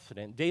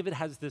confident. David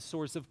has this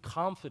source of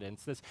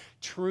confidence, this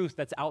truth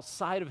that's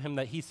outside of him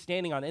that he's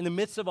standing on. In the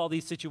midst of all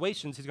these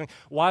situations, he's going,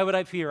 why would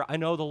I fear? I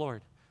know the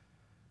Lord.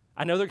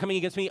 I know they're coming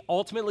against me.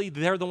 Ultimately,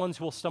 they're the ones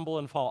who will stumble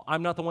and fall.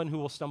 I'm not the one who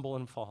will stumble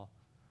and fall.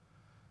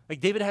 Like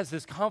David has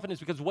this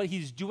confidence because what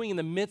he's doing in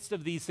the midst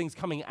of these things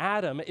coming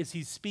at him is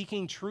he's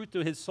speaking truth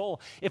to his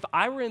soul. If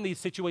I were in these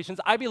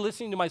situations, I'd be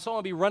listening to my soul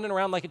and be running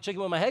around like a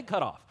chicken with my head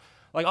cut off.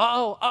 Like,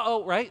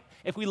 right?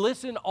 If we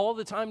listen all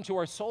the time to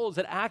our souls,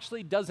 it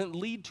actually doesn't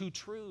lead to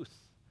truth.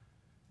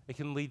 It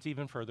can lead to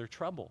even further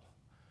trouble.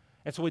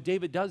 And so what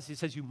David does, he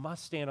says you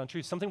must stand on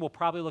truth. Something we'll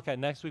probably look at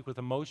next week with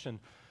emotion,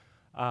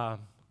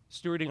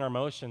 stewarding our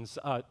emotions.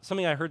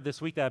 Something I heard this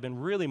week that I've been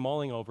really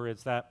mulling over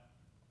is that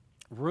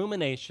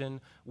rumination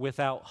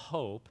without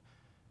hope,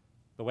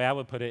 the way I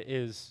would put it,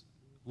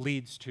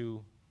 leads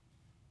to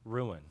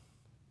ruin.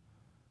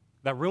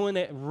 That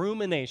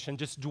rumination,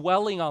 just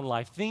dwelling on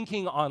life,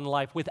 thinking on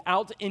life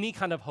without any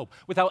kind of hope,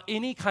 without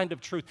any kind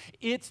of truth,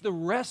 it's the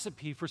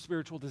recipe for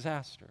spiritual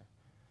disaster.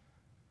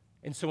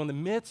 And so in the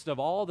midst of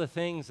all the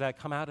things that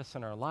come at us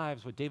in our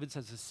lives, what David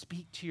says is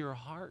speak to your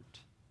heart.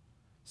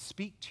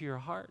 Speak to your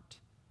heart.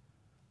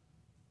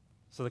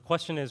 So the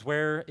question is,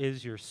 where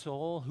is your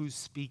soul? Who's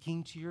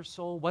speaking to your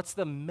soul? What's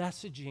the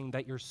messaging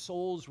that your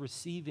soul's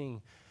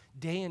receiving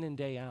day in and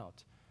day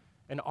out?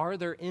 And are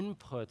there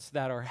inputs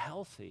that are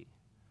healthy,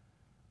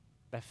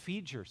 that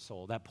feed your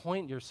soul, that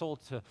point your soul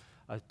to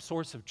a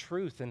source of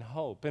truth and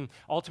hope? And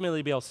ultimately,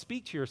 to be able to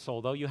speak to your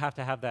soul, though, you have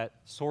to have that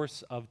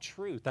source of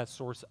truth, that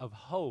source of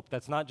hope.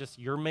 That's not just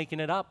you're making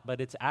it up, but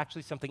it's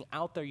actually something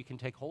out there you can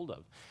take hold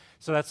of.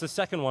 So that's the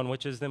second one,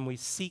 which is then we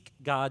seek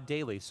God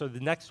daily. So the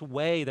next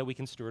way that we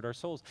can steward our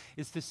souls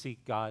is to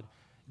seek God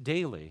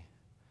daily.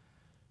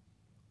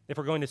 If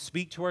we're going to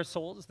speak to our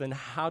souls, then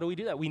how do we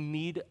do that? We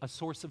need a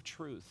source of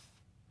truth.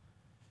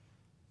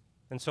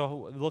 And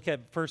so look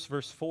at first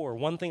verse 4.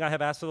 One thing I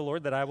have asked of the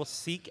Lord that I will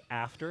seek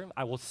after.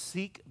 I will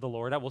seek the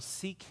Lord. I will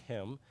seek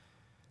him,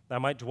 that I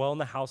might dwell in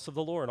the house of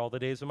the Lord all the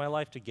days of my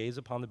life, to gaze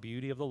upon the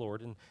beauty of the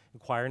Lord and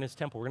inquire in his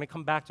temple. We're going to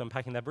come back to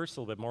unpacking that verse a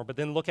little bit more. But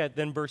then look at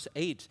verse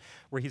 8,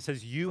 where he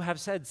says, you have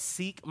said,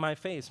 seek my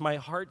face. My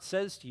heart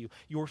says to you,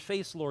 your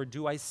face, Lord,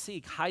 do I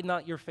seek. Hide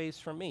not your face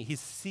from me.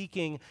 He's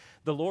seeking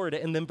the Lord.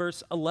 And then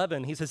verse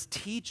 11, he says,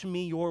 teach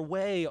me your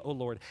way, O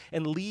Lord,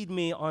 and lead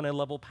me on a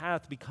level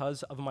path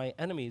because of my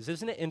enemies.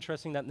 Isn't it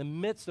interesting that in the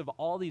midst of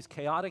all these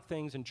chaotic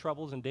things and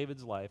troubles in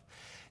David's life,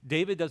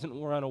 David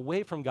doesn't run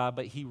away from God,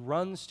 but he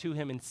runs to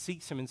him and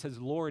seeks him and says,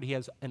 Lord, he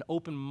has an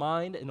open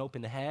mind, an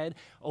open head,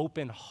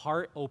 open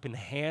heart, open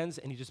hands,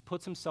 and he just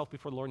puts himself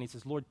before the Lord and he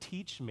says, Lord,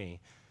 teach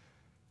me.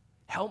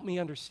 Help me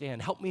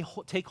understand. Help me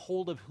take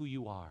hold of who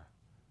you are.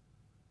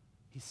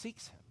 He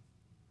seeks him.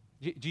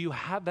 Do you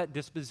have that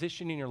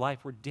disposition in your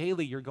life where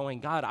daily you're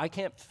going, God, I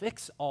can't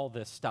fix all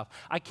this stuff.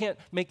 I can't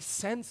make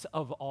sense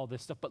of all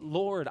this stuff, but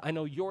Lord, I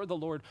know you're the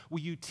Lord.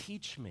 Will you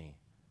teach me?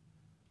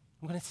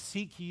 I'm going to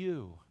seek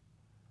you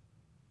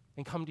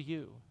and come to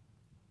you.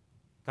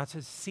 God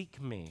says,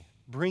 seek me.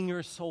 Bring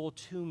your soul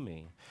to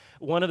me.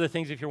 One of the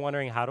things, if you're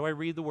wondering, how do I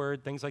read the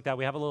word, things like that,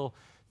 we have a little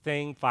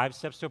thing, 5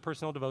 steps to a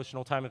personal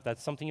devotional time. If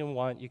that's something you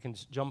want, you can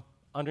jump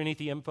underneath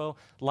the info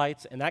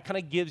lights, and that kind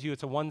of gives you,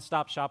 it's a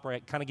one-stop shop where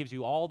it kind of gives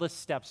you all the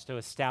steps to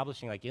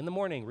establishing, like in the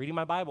morning, reading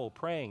my Bible,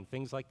 praying,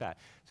 things like that.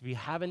 So if you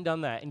haven't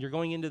done that and you're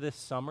going into this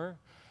summer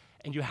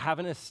and you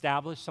haven't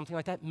established something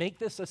like that, make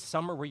this a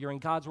summer where you're in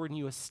God's word and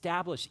you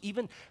establish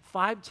even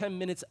 5-10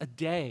 minutes a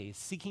day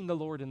seeking the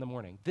Lord in the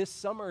morning. This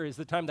summer is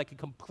the time that could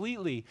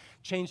completely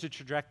change the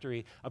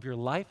trajectory of your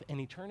life and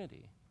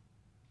eternity.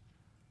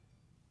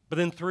 But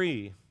then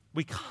 3,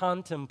 we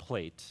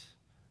contemplate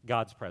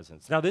God's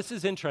presence. Now, this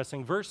is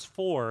interesting. Verse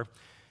 4,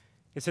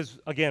 it says,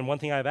 again, one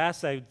thing I've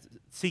asked, I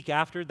seek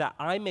after, that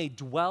I may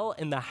dwell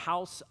in the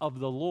house of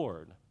the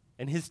Lord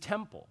and his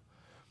temple.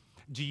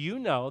 Do you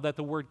know that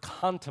the word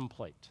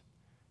contemplate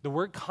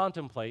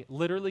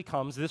literally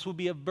comes, this will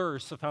be a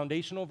verse, a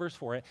foundational verse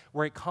for it,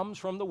 where it comes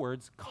from the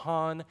words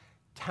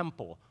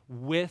temple,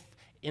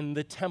 in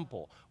the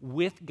temple,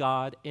 with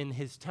God in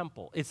his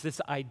temple. It's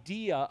this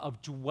idea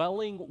of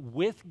dwelling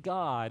with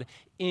God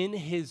in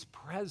his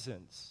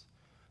presence.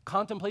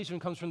 Contemplation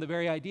comes from the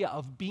very idea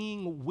of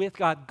being with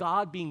God,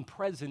 God being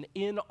present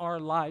in our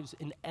lives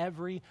in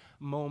every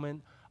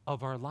moment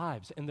of our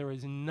lives. And there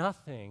is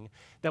nothing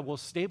that will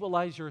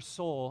stabilize your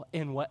soul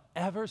in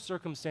whatever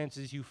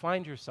circumstances you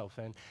find yourself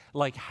in,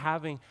 like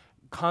having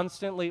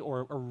constantly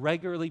or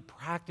regularly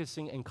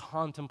practicing and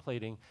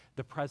contemplating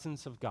the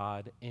presence of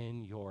God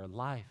in your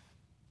life.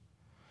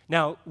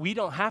 Now, we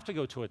don't have to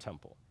go to a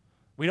temple.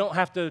 We don't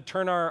have to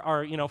turn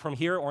our from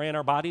here or in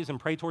our bodies and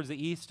pray towards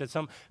the east at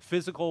some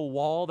physical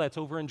wall that's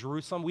over in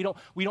Jerusalem. We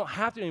don't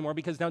have to anymore,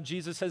 because now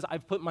Jesus says,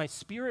 I've put my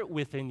spirit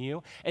within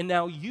you, and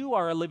now you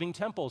are a living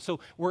temple.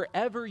 So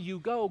wherever you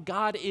go,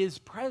 God is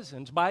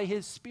present by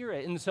his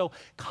spirit. And so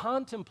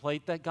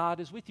contemplate that God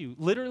is with you.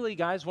 Literally,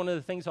 guys, one of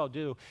the things I'll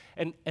do,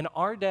 and in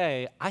our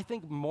day, I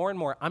think more and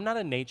more, I'm not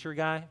a nature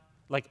guy.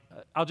 Like,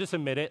 I'll just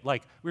admit it.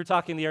 Like, we were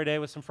talking the other day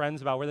with some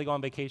friends about where they go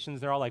on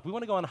vacations. They're all like, we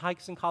want to go on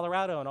hikes in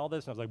Colorado and all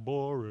this. And I was like,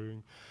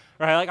 boring.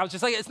 Right? Like, I was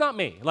just like, it's not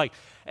me. Like,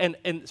 and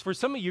for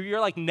some of you, you're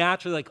like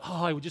naturally like,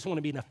 oh, I would just want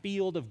to be in a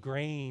field of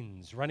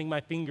grains, running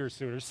my fingers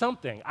through it or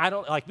something. I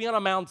don't like be on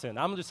a mountain.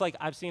 I'm just like,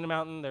 I've seen a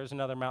mountain. There's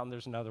another mountain.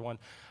 There's another one.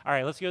 All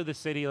right, let's go to the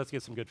city. Let's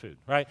get some good food.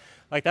 Right?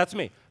 Like, that's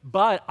me.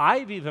 But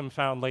I've even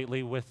found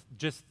lately with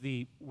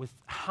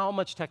how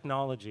much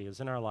technology is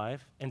in our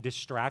life and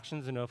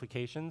distractions and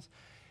notifications,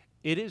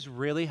 it is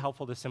really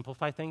helpful to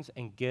simplify things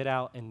and get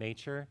out in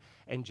nature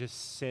and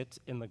just sit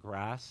in the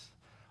grass,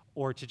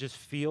 or to just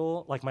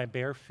feel like my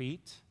bare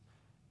feet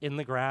in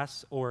the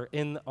grass or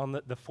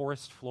on the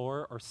forest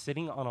floor, or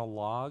sitting on a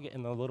log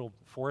in the little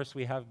forest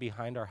we have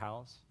behind our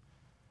house,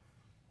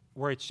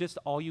 where it's just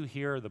all you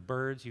hear are the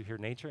birds, you hear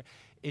nature.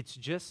 It's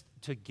just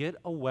to get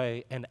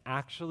away and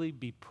actually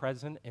be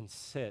present and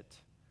sit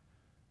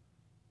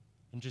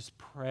and just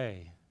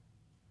pray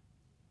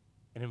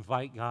and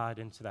invite God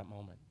into that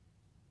moment.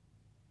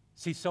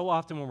 See, so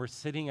often when we're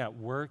sitting at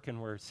work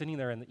and we're sitting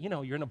there and,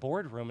 you're in a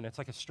boardroom and it's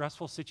like a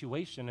stressful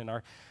situation, and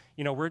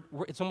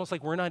it's almost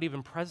like we're not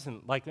even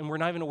present, and we're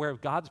not even aware of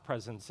God's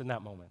presence in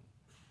that moment.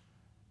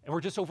 And we're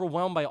just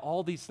overwhelmed by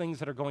all these things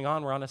that are going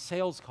on. We're on a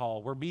sales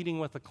call. We're meeting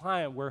with a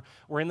client.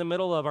 We're in the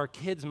middle of our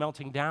kids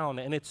melting down.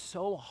 And it's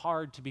so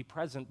hard to be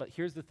present. But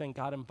here's the thing,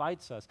 God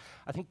invites us.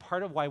 I think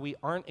part of why we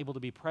aren't able to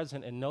be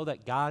present and know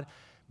that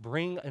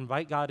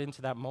invite God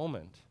into that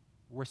moment,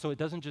 so it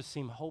doesn't just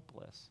seem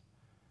hopeless,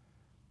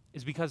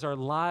 is because our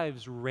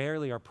lives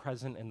rarely are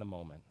present in the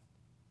moment.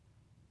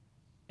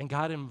 And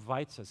God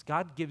invites us.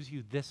 God gives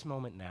you this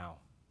moment now.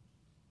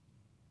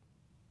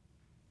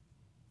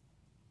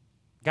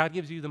 God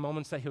gives you the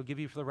moments that he'll give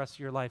you for the rest of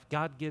your life.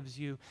 God gives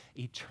you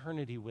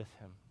eternity with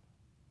him.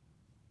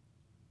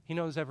 He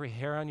knows every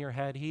hair on your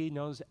head. He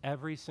knows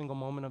every single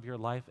moment of your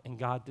life, and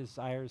God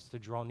desires to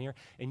draw near.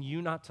 And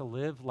you not to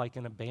live like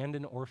an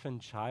abandoned orphan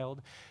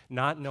child,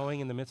 not knowing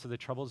in the midst of the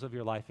troubles of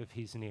your life if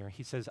he's near.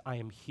 He says, I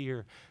am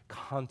here.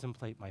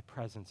 Contemplate my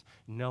presence.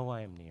 Know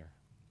I am near.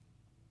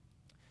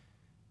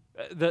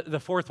 The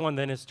fourth one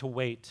then is to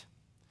wait.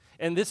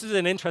 And this is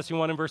an interesting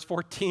one in verse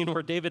 14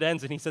 where David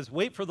ends and he says,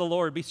 wait for the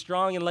Lord, be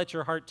strong and let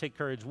your heart take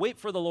courage. Wait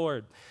for the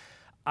Lord.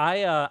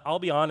 I'll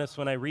be honest,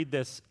 when I read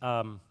this,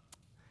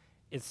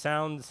 it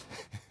sounds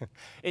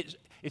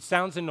it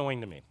sounds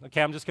annoying to me.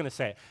 Okay, I'm just going to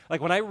say it. Like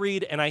when I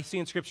read and I see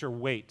in Scripture,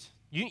 wait.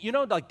 You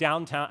know, like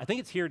downtown, I think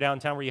it's here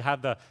downtown where you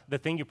have the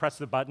thing, you press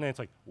the button and it's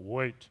like,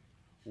 wait.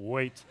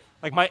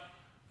 Like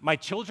my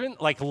children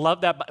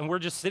love that, and we're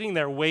just sitting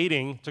there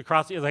waiting to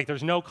cross. Like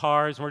there's no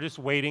cars, and we're just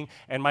waiting.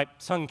 And my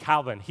son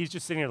Calvin, he's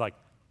just sitting here like,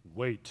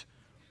 wait.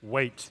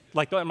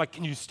 Like I'm like,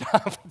 can you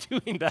stop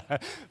doing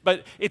that?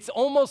 But it's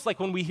almost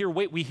like when we hear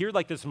wait, we hear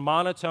like this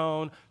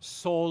monotone,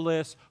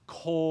 soulless,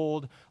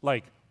 cold,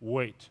 like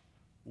wait.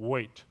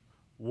 When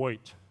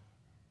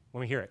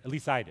we hear it, at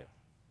least I do.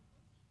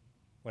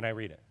 When I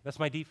read it, that's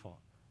my default.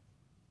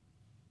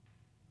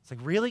 It's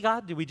like, really,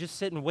 God? Do we just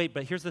sit and wait?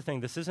 But here's the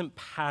thing. This isn't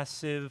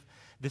passive.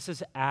 This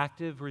is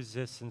active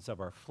resistance of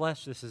our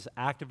flesh. This is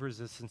active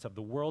resistance of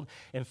the world.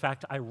 In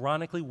fact,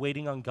 ironically,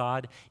 waiting on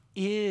God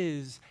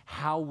is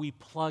how we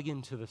plug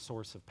into the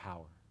source of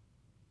power.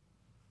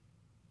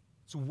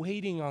 It's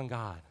waiting on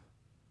God.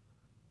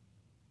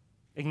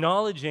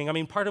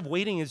 Acknowledging, part of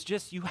waiting is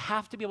just you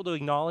have to be able to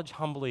acknowledge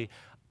humbly,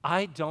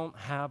 I don't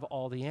have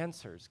all the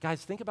answers.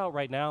 Guys, think about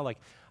right now, like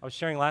I was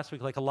sharing last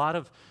week, like a lot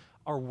of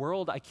our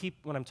world,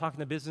 when I'm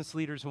talking to business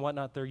leaders and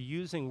whatnot, they're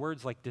using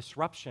words like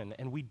disruption,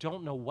 and we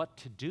don't know what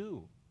to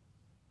do.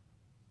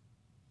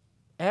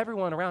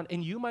 Everyone around,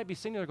 and you might be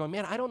sitting there going,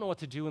 man, I don't know what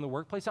to do in the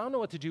workplace. I don't know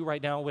what to do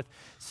right now with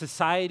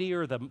society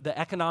or the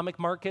economic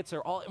markets.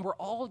 And we're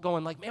all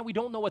going like, man, we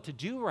don't know what to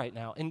do right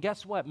now. And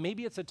guess what?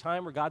 Maybe it's a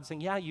time where God's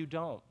saying, yeah, you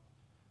don't.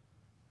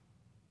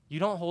 You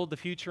don't hold the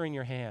future in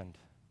your hand,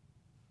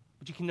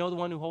 but you can know the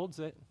one who holds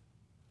it.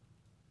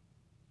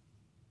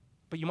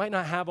 But you might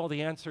not have all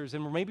the answers.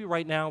 And maybe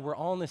right now we're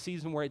all in a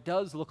season where it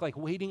does look like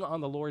waiting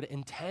on the Lord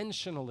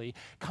intentionally,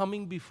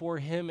 coming before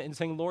him and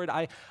saying, Lord,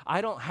 I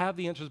don't have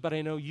the answers, but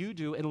I know you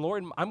do. And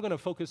Lord, I'm going to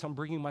focus on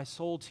bringing my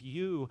soul to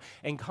you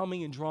and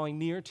coming and drawing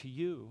near to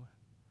you.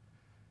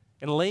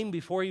 And laying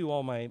before you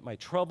all my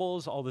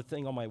troubles, all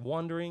my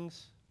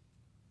wanderings.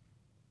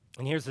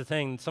 And here's the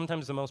thing.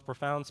 Sometimes the most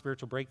profound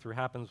spiritual breakthrough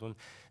happens when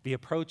the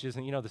approach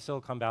isn't, the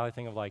Silicon Valley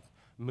thing of like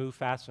move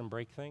fast and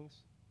break things.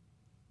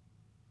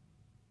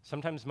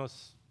 Sometimes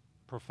most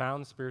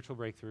profound spiritual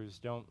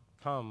breakthroughs don't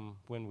come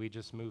when we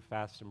just move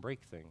fast and break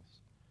things,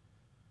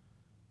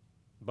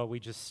 but we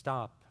just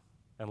stop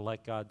and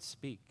let God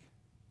speak.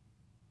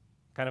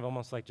 Kind of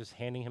almost like just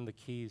handing him the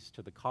keys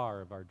to the car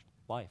of our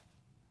life.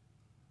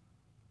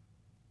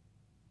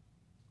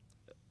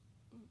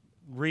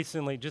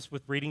 Recently, just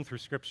with reading through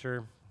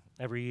Scripture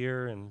every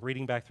year and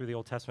reading back through the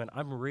Old Testament,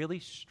 I'm really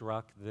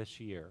struck this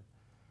year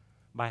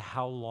by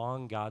how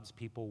long God's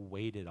people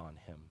waited on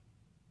him.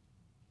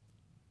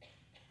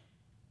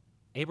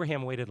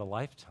 Abraham waited a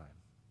lifetime.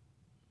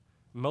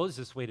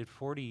 Moses waited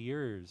 40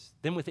 years.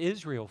 Then with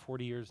Israel,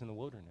 40 years in the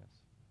wilderness.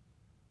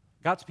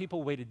 God's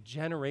people waited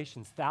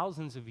generations,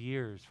 thousands of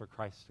years for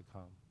Christ to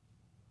come.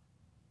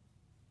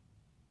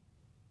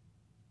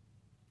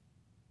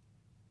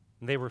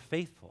 And they were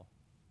faithful.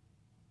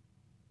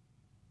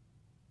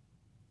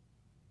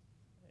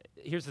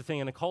 Here's the thing,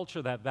 in a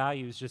culture that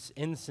values just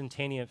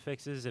instantaneous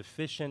fixes,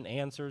 efficient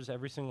answers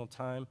every single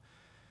time,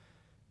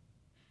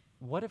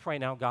 what if right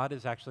now God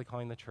is actually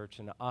calling the church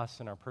and us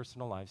in our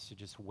personal lives to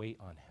just wait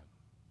on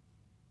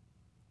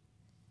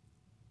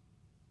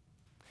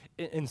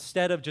him?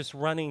 Instead of just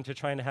running to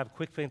trying to have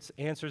quick fix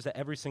answers to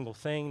every single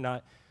thing,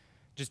 not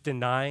just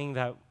denying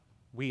that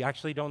we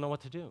actually don't know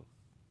what to do.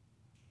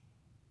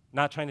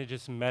 Not trying to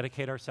just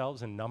medicate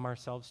ourselves and numb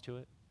ourselves to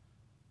it,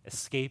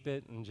 escape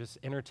it and just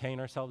entertain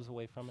ourselves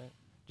away from it,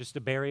 just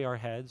to bury our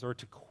heads or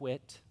to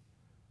quit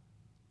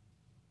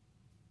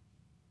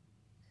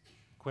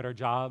our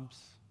jobs,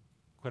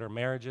 quit our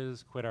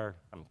marriages, quit our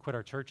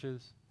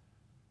churches.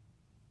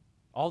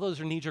 All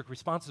those are knee-jerk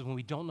responses when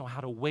we don't know how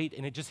to wait,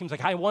 and it just seems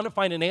like I want to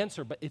find an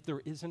answer, but if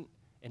there isn't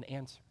an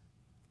answer.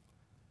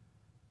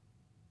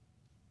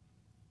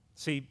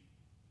 See,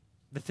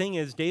 the thing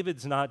is,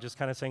 David's not just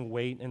kind of saying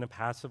wait in a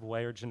passive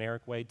way or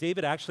generic way.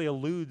 David actually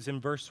alludes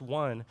in verse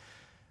 1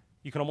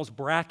 You can almost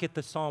bracket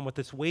the psalm with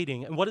this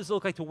waiting. And what does it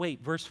look like to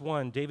wait? Verse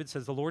 1, David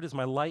says, "The Lord is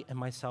my light and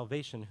my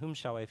salvation. Whom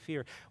shall I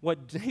fear?"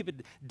 What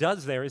David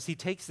does there is he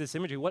takes this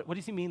imagery. What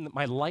does he mean,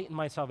 my light and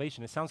my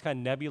salvation? It sounds kind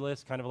of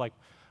nebulous, kind of like,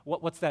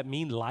 what's that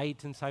mean,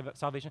 light and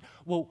salvation?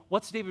 Well,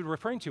 what's David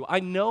referring to? I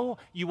know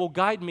you will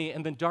guide me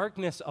in the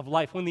darkness of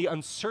life, when the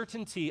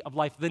uncertainty of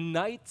life, the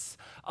nights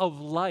of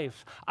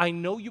life, I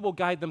know you will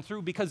guide them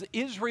through, because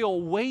Israel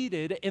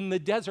waited in the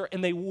desert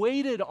and they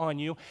waited on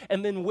you.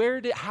 And then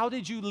how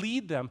did you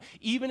lead them?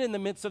 Even in the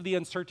midst of the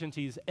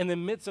uncertainties, in the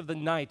midst of the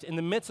night, in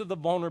the midst of the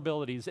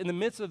vulnerabilities, in the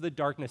midst of the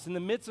darkness, in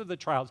the midst of the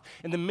trials,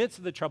 in the midst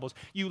of the troubles,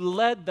 you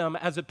led them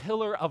as a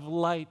pillar of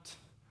light.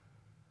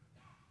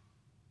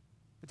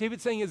 What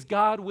David's saying is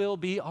God will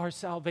be our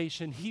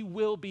salvation. He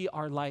will be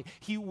our light.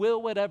 He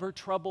will whatever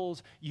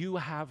troubles you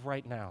have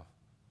right now.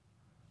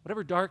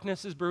 Whatever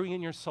darkness is brewing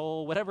in your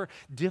soul, whatever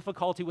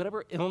difficulty,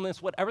 whatever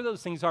illness, whatever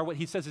those things are, what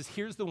he says is,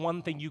 here's the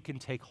one thing you can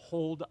take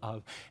hold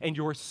of, and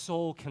your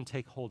soul can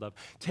take hold of.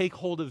 Take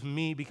hold of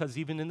me, because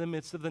even in the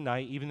midst of the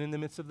night, even in the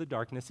midst of the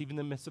darkness, even in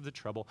the midst of the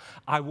trouble,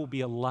 I will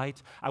be a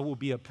light, I will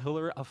be a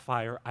pillar of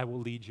fire, I will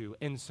lead you.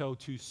 And so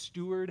to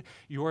steward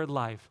your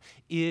life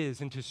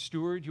and to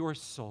steward your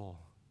soul,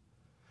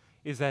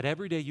 is that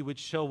every day you would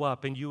show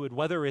up and you would,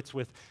 whether it's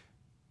with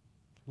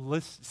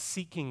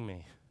seeking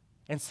me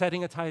and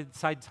setting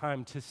aside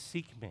time to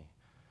seek me.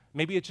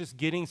 Maybe it's just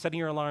setting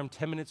your alarm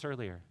 10 minutes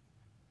earlier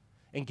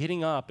and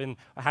getting up and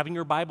having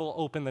your Bible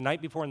open the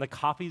night before and the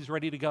coffee's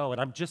ready to go.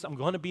 And I'm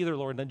going to be there,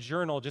 Lord, in a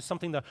journal, just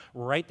something to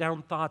write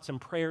down thoughts and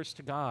prayers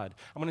to God.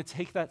 I'm going to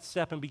take that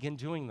step and begin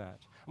doing that.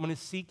 I'm going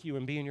to seek you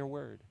and be in your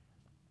word.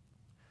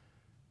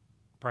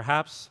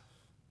 Perhaps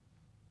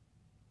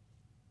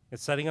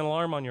it's setting an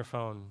alarm on your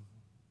phone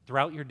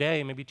throughout your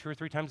day, maybe 2 or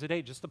 3 times a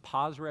day, just to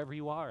pause wherever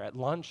you are, at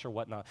lunch or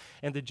whatnot,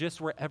 and to just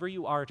wherever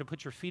you are, to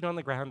put your feet on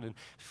the ground and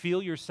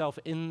feel yourself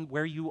in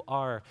where you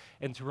are,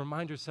 and to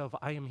remind yourself,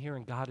 I am here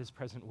and God is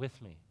present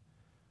with me.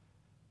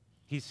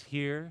 He's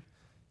here,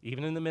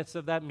 even in the midst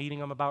of that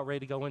meeting I'm about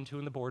ready to go into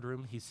in the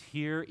boardroom. He's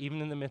here,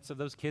 even in the midst of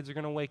those kids are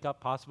going to wake up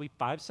possibly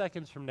 5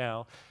 seconds from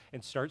now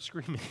and start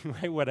screaming,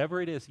 right?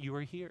 Whatever it is, you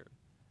are here.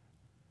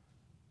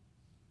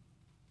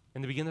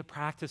 And to begin to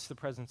practice the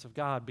presence of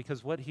God,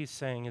 because what he's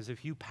saying is,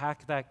 if you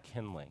pack that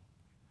kindling,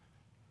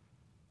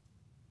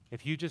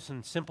 if you just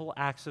in simple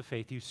acts of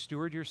faith, you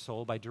steward your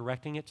soul by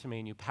directing it to me,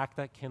 and you pack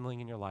that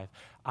kindling in your life,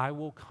 I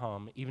will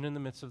come, even in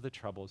the midst of the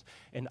troubles,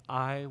 and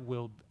I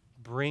will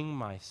bring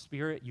my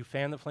spirit. You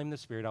fan the flame of the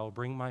Spirit, I will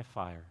bring my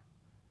fire,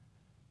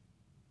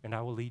 and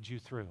I will lead you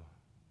through.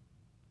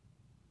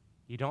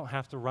 You don't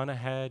have to run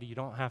ahead. You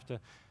don't have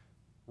to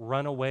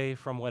run away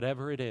from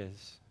whatever it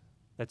is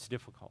that's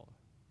difficult.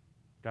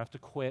 You don't have to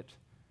quit.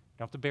 You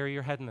don't have to bury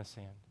your head in the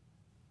sand.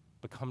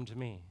 But come to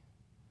me.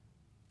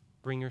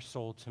 Bring your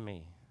soul to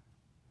me.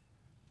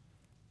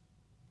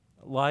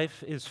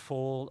 Life is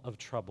full of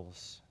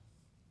troubles,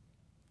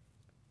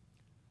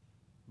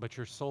 but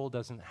your soul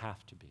doesn't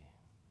have to be.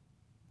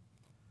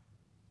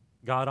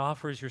 God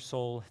offers your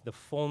soul the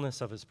fullness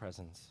of his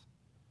presence.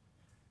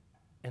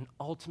 And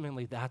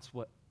ultimately, that's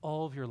what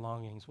all of your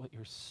longings, what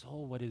your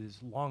soul, what it is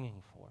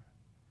longing for.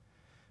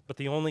 But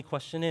the only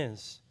question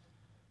is,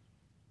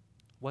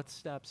 what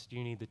steps do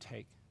you need to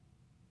take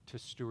to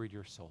steward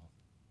your soul?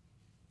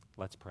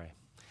 Let's pray.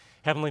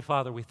 Heavenly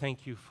Father, we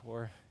thank you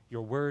for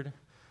your word.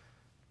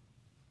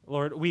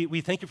 Lord,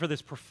 we thank you for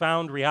this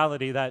profound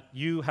reality that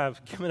you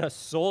have given us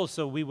souls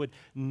so we would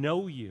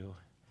know you.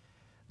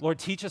 Lord,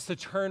 teach us to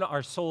turn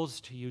our souls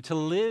to you, to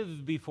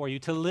live before you,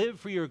 to live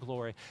for your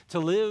glory, to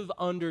live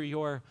under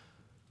your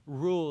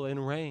rule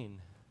and reign.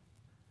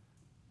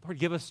 Lord,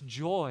 give us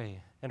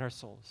joy in our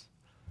souls.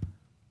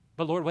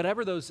 But Lord,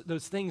 whatever those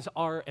things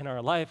are in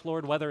our life,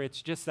 Lord, whether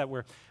it's just that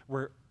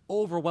we're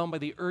overwhelmed by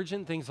the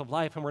urgent things of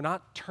life and we're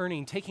not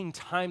taking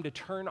time to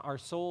turn our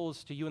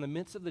souls to you in the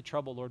midst of the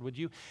trouble, Lord, would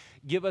you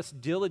give us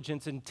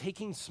diligence in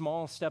taking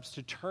small steps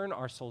to turn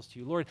our souls to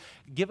you? Lord,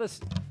 give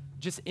us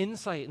just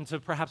insight into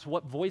perhaps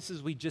what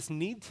voices we just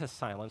need to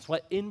silence,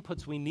 what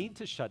inputs we need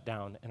to shut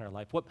down in our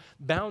life, what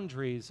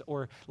boundaries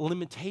or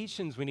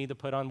limitations we need to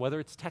put on, whether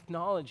it's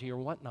technology or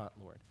whatnot,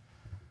 Lord.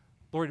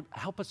 Lord,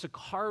 help us to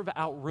carve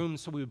out room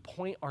so we would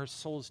point our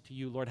souls to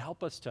you. Lord,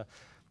 help us to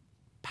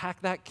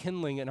pack that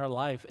kindling in our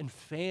life and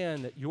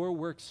fan your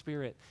work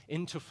spirit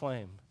into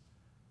flame.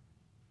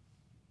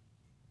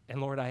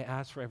 And Lord, I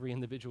ask for every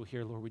individual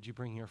here, Lord, would you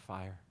bring your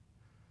fire?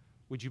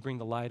 Would you bring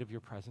the light of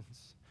your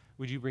presence?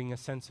 Would you bring a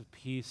sense of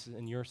peace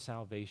in your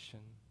salvation,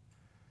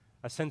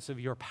 a sense of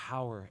your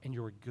power and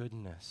your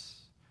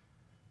goodness?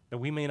 That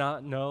we may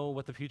not know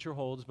what the future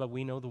holds, but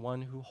we know the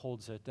one who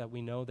holds it, that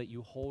we know that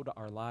you hold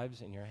our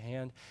lives in your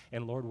hand,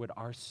 and Lord, would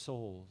our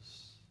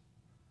souls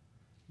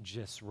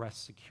just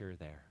rest secure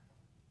there.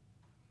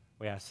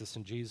 We ask this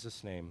in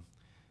Jesus' name.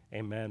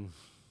 Amen.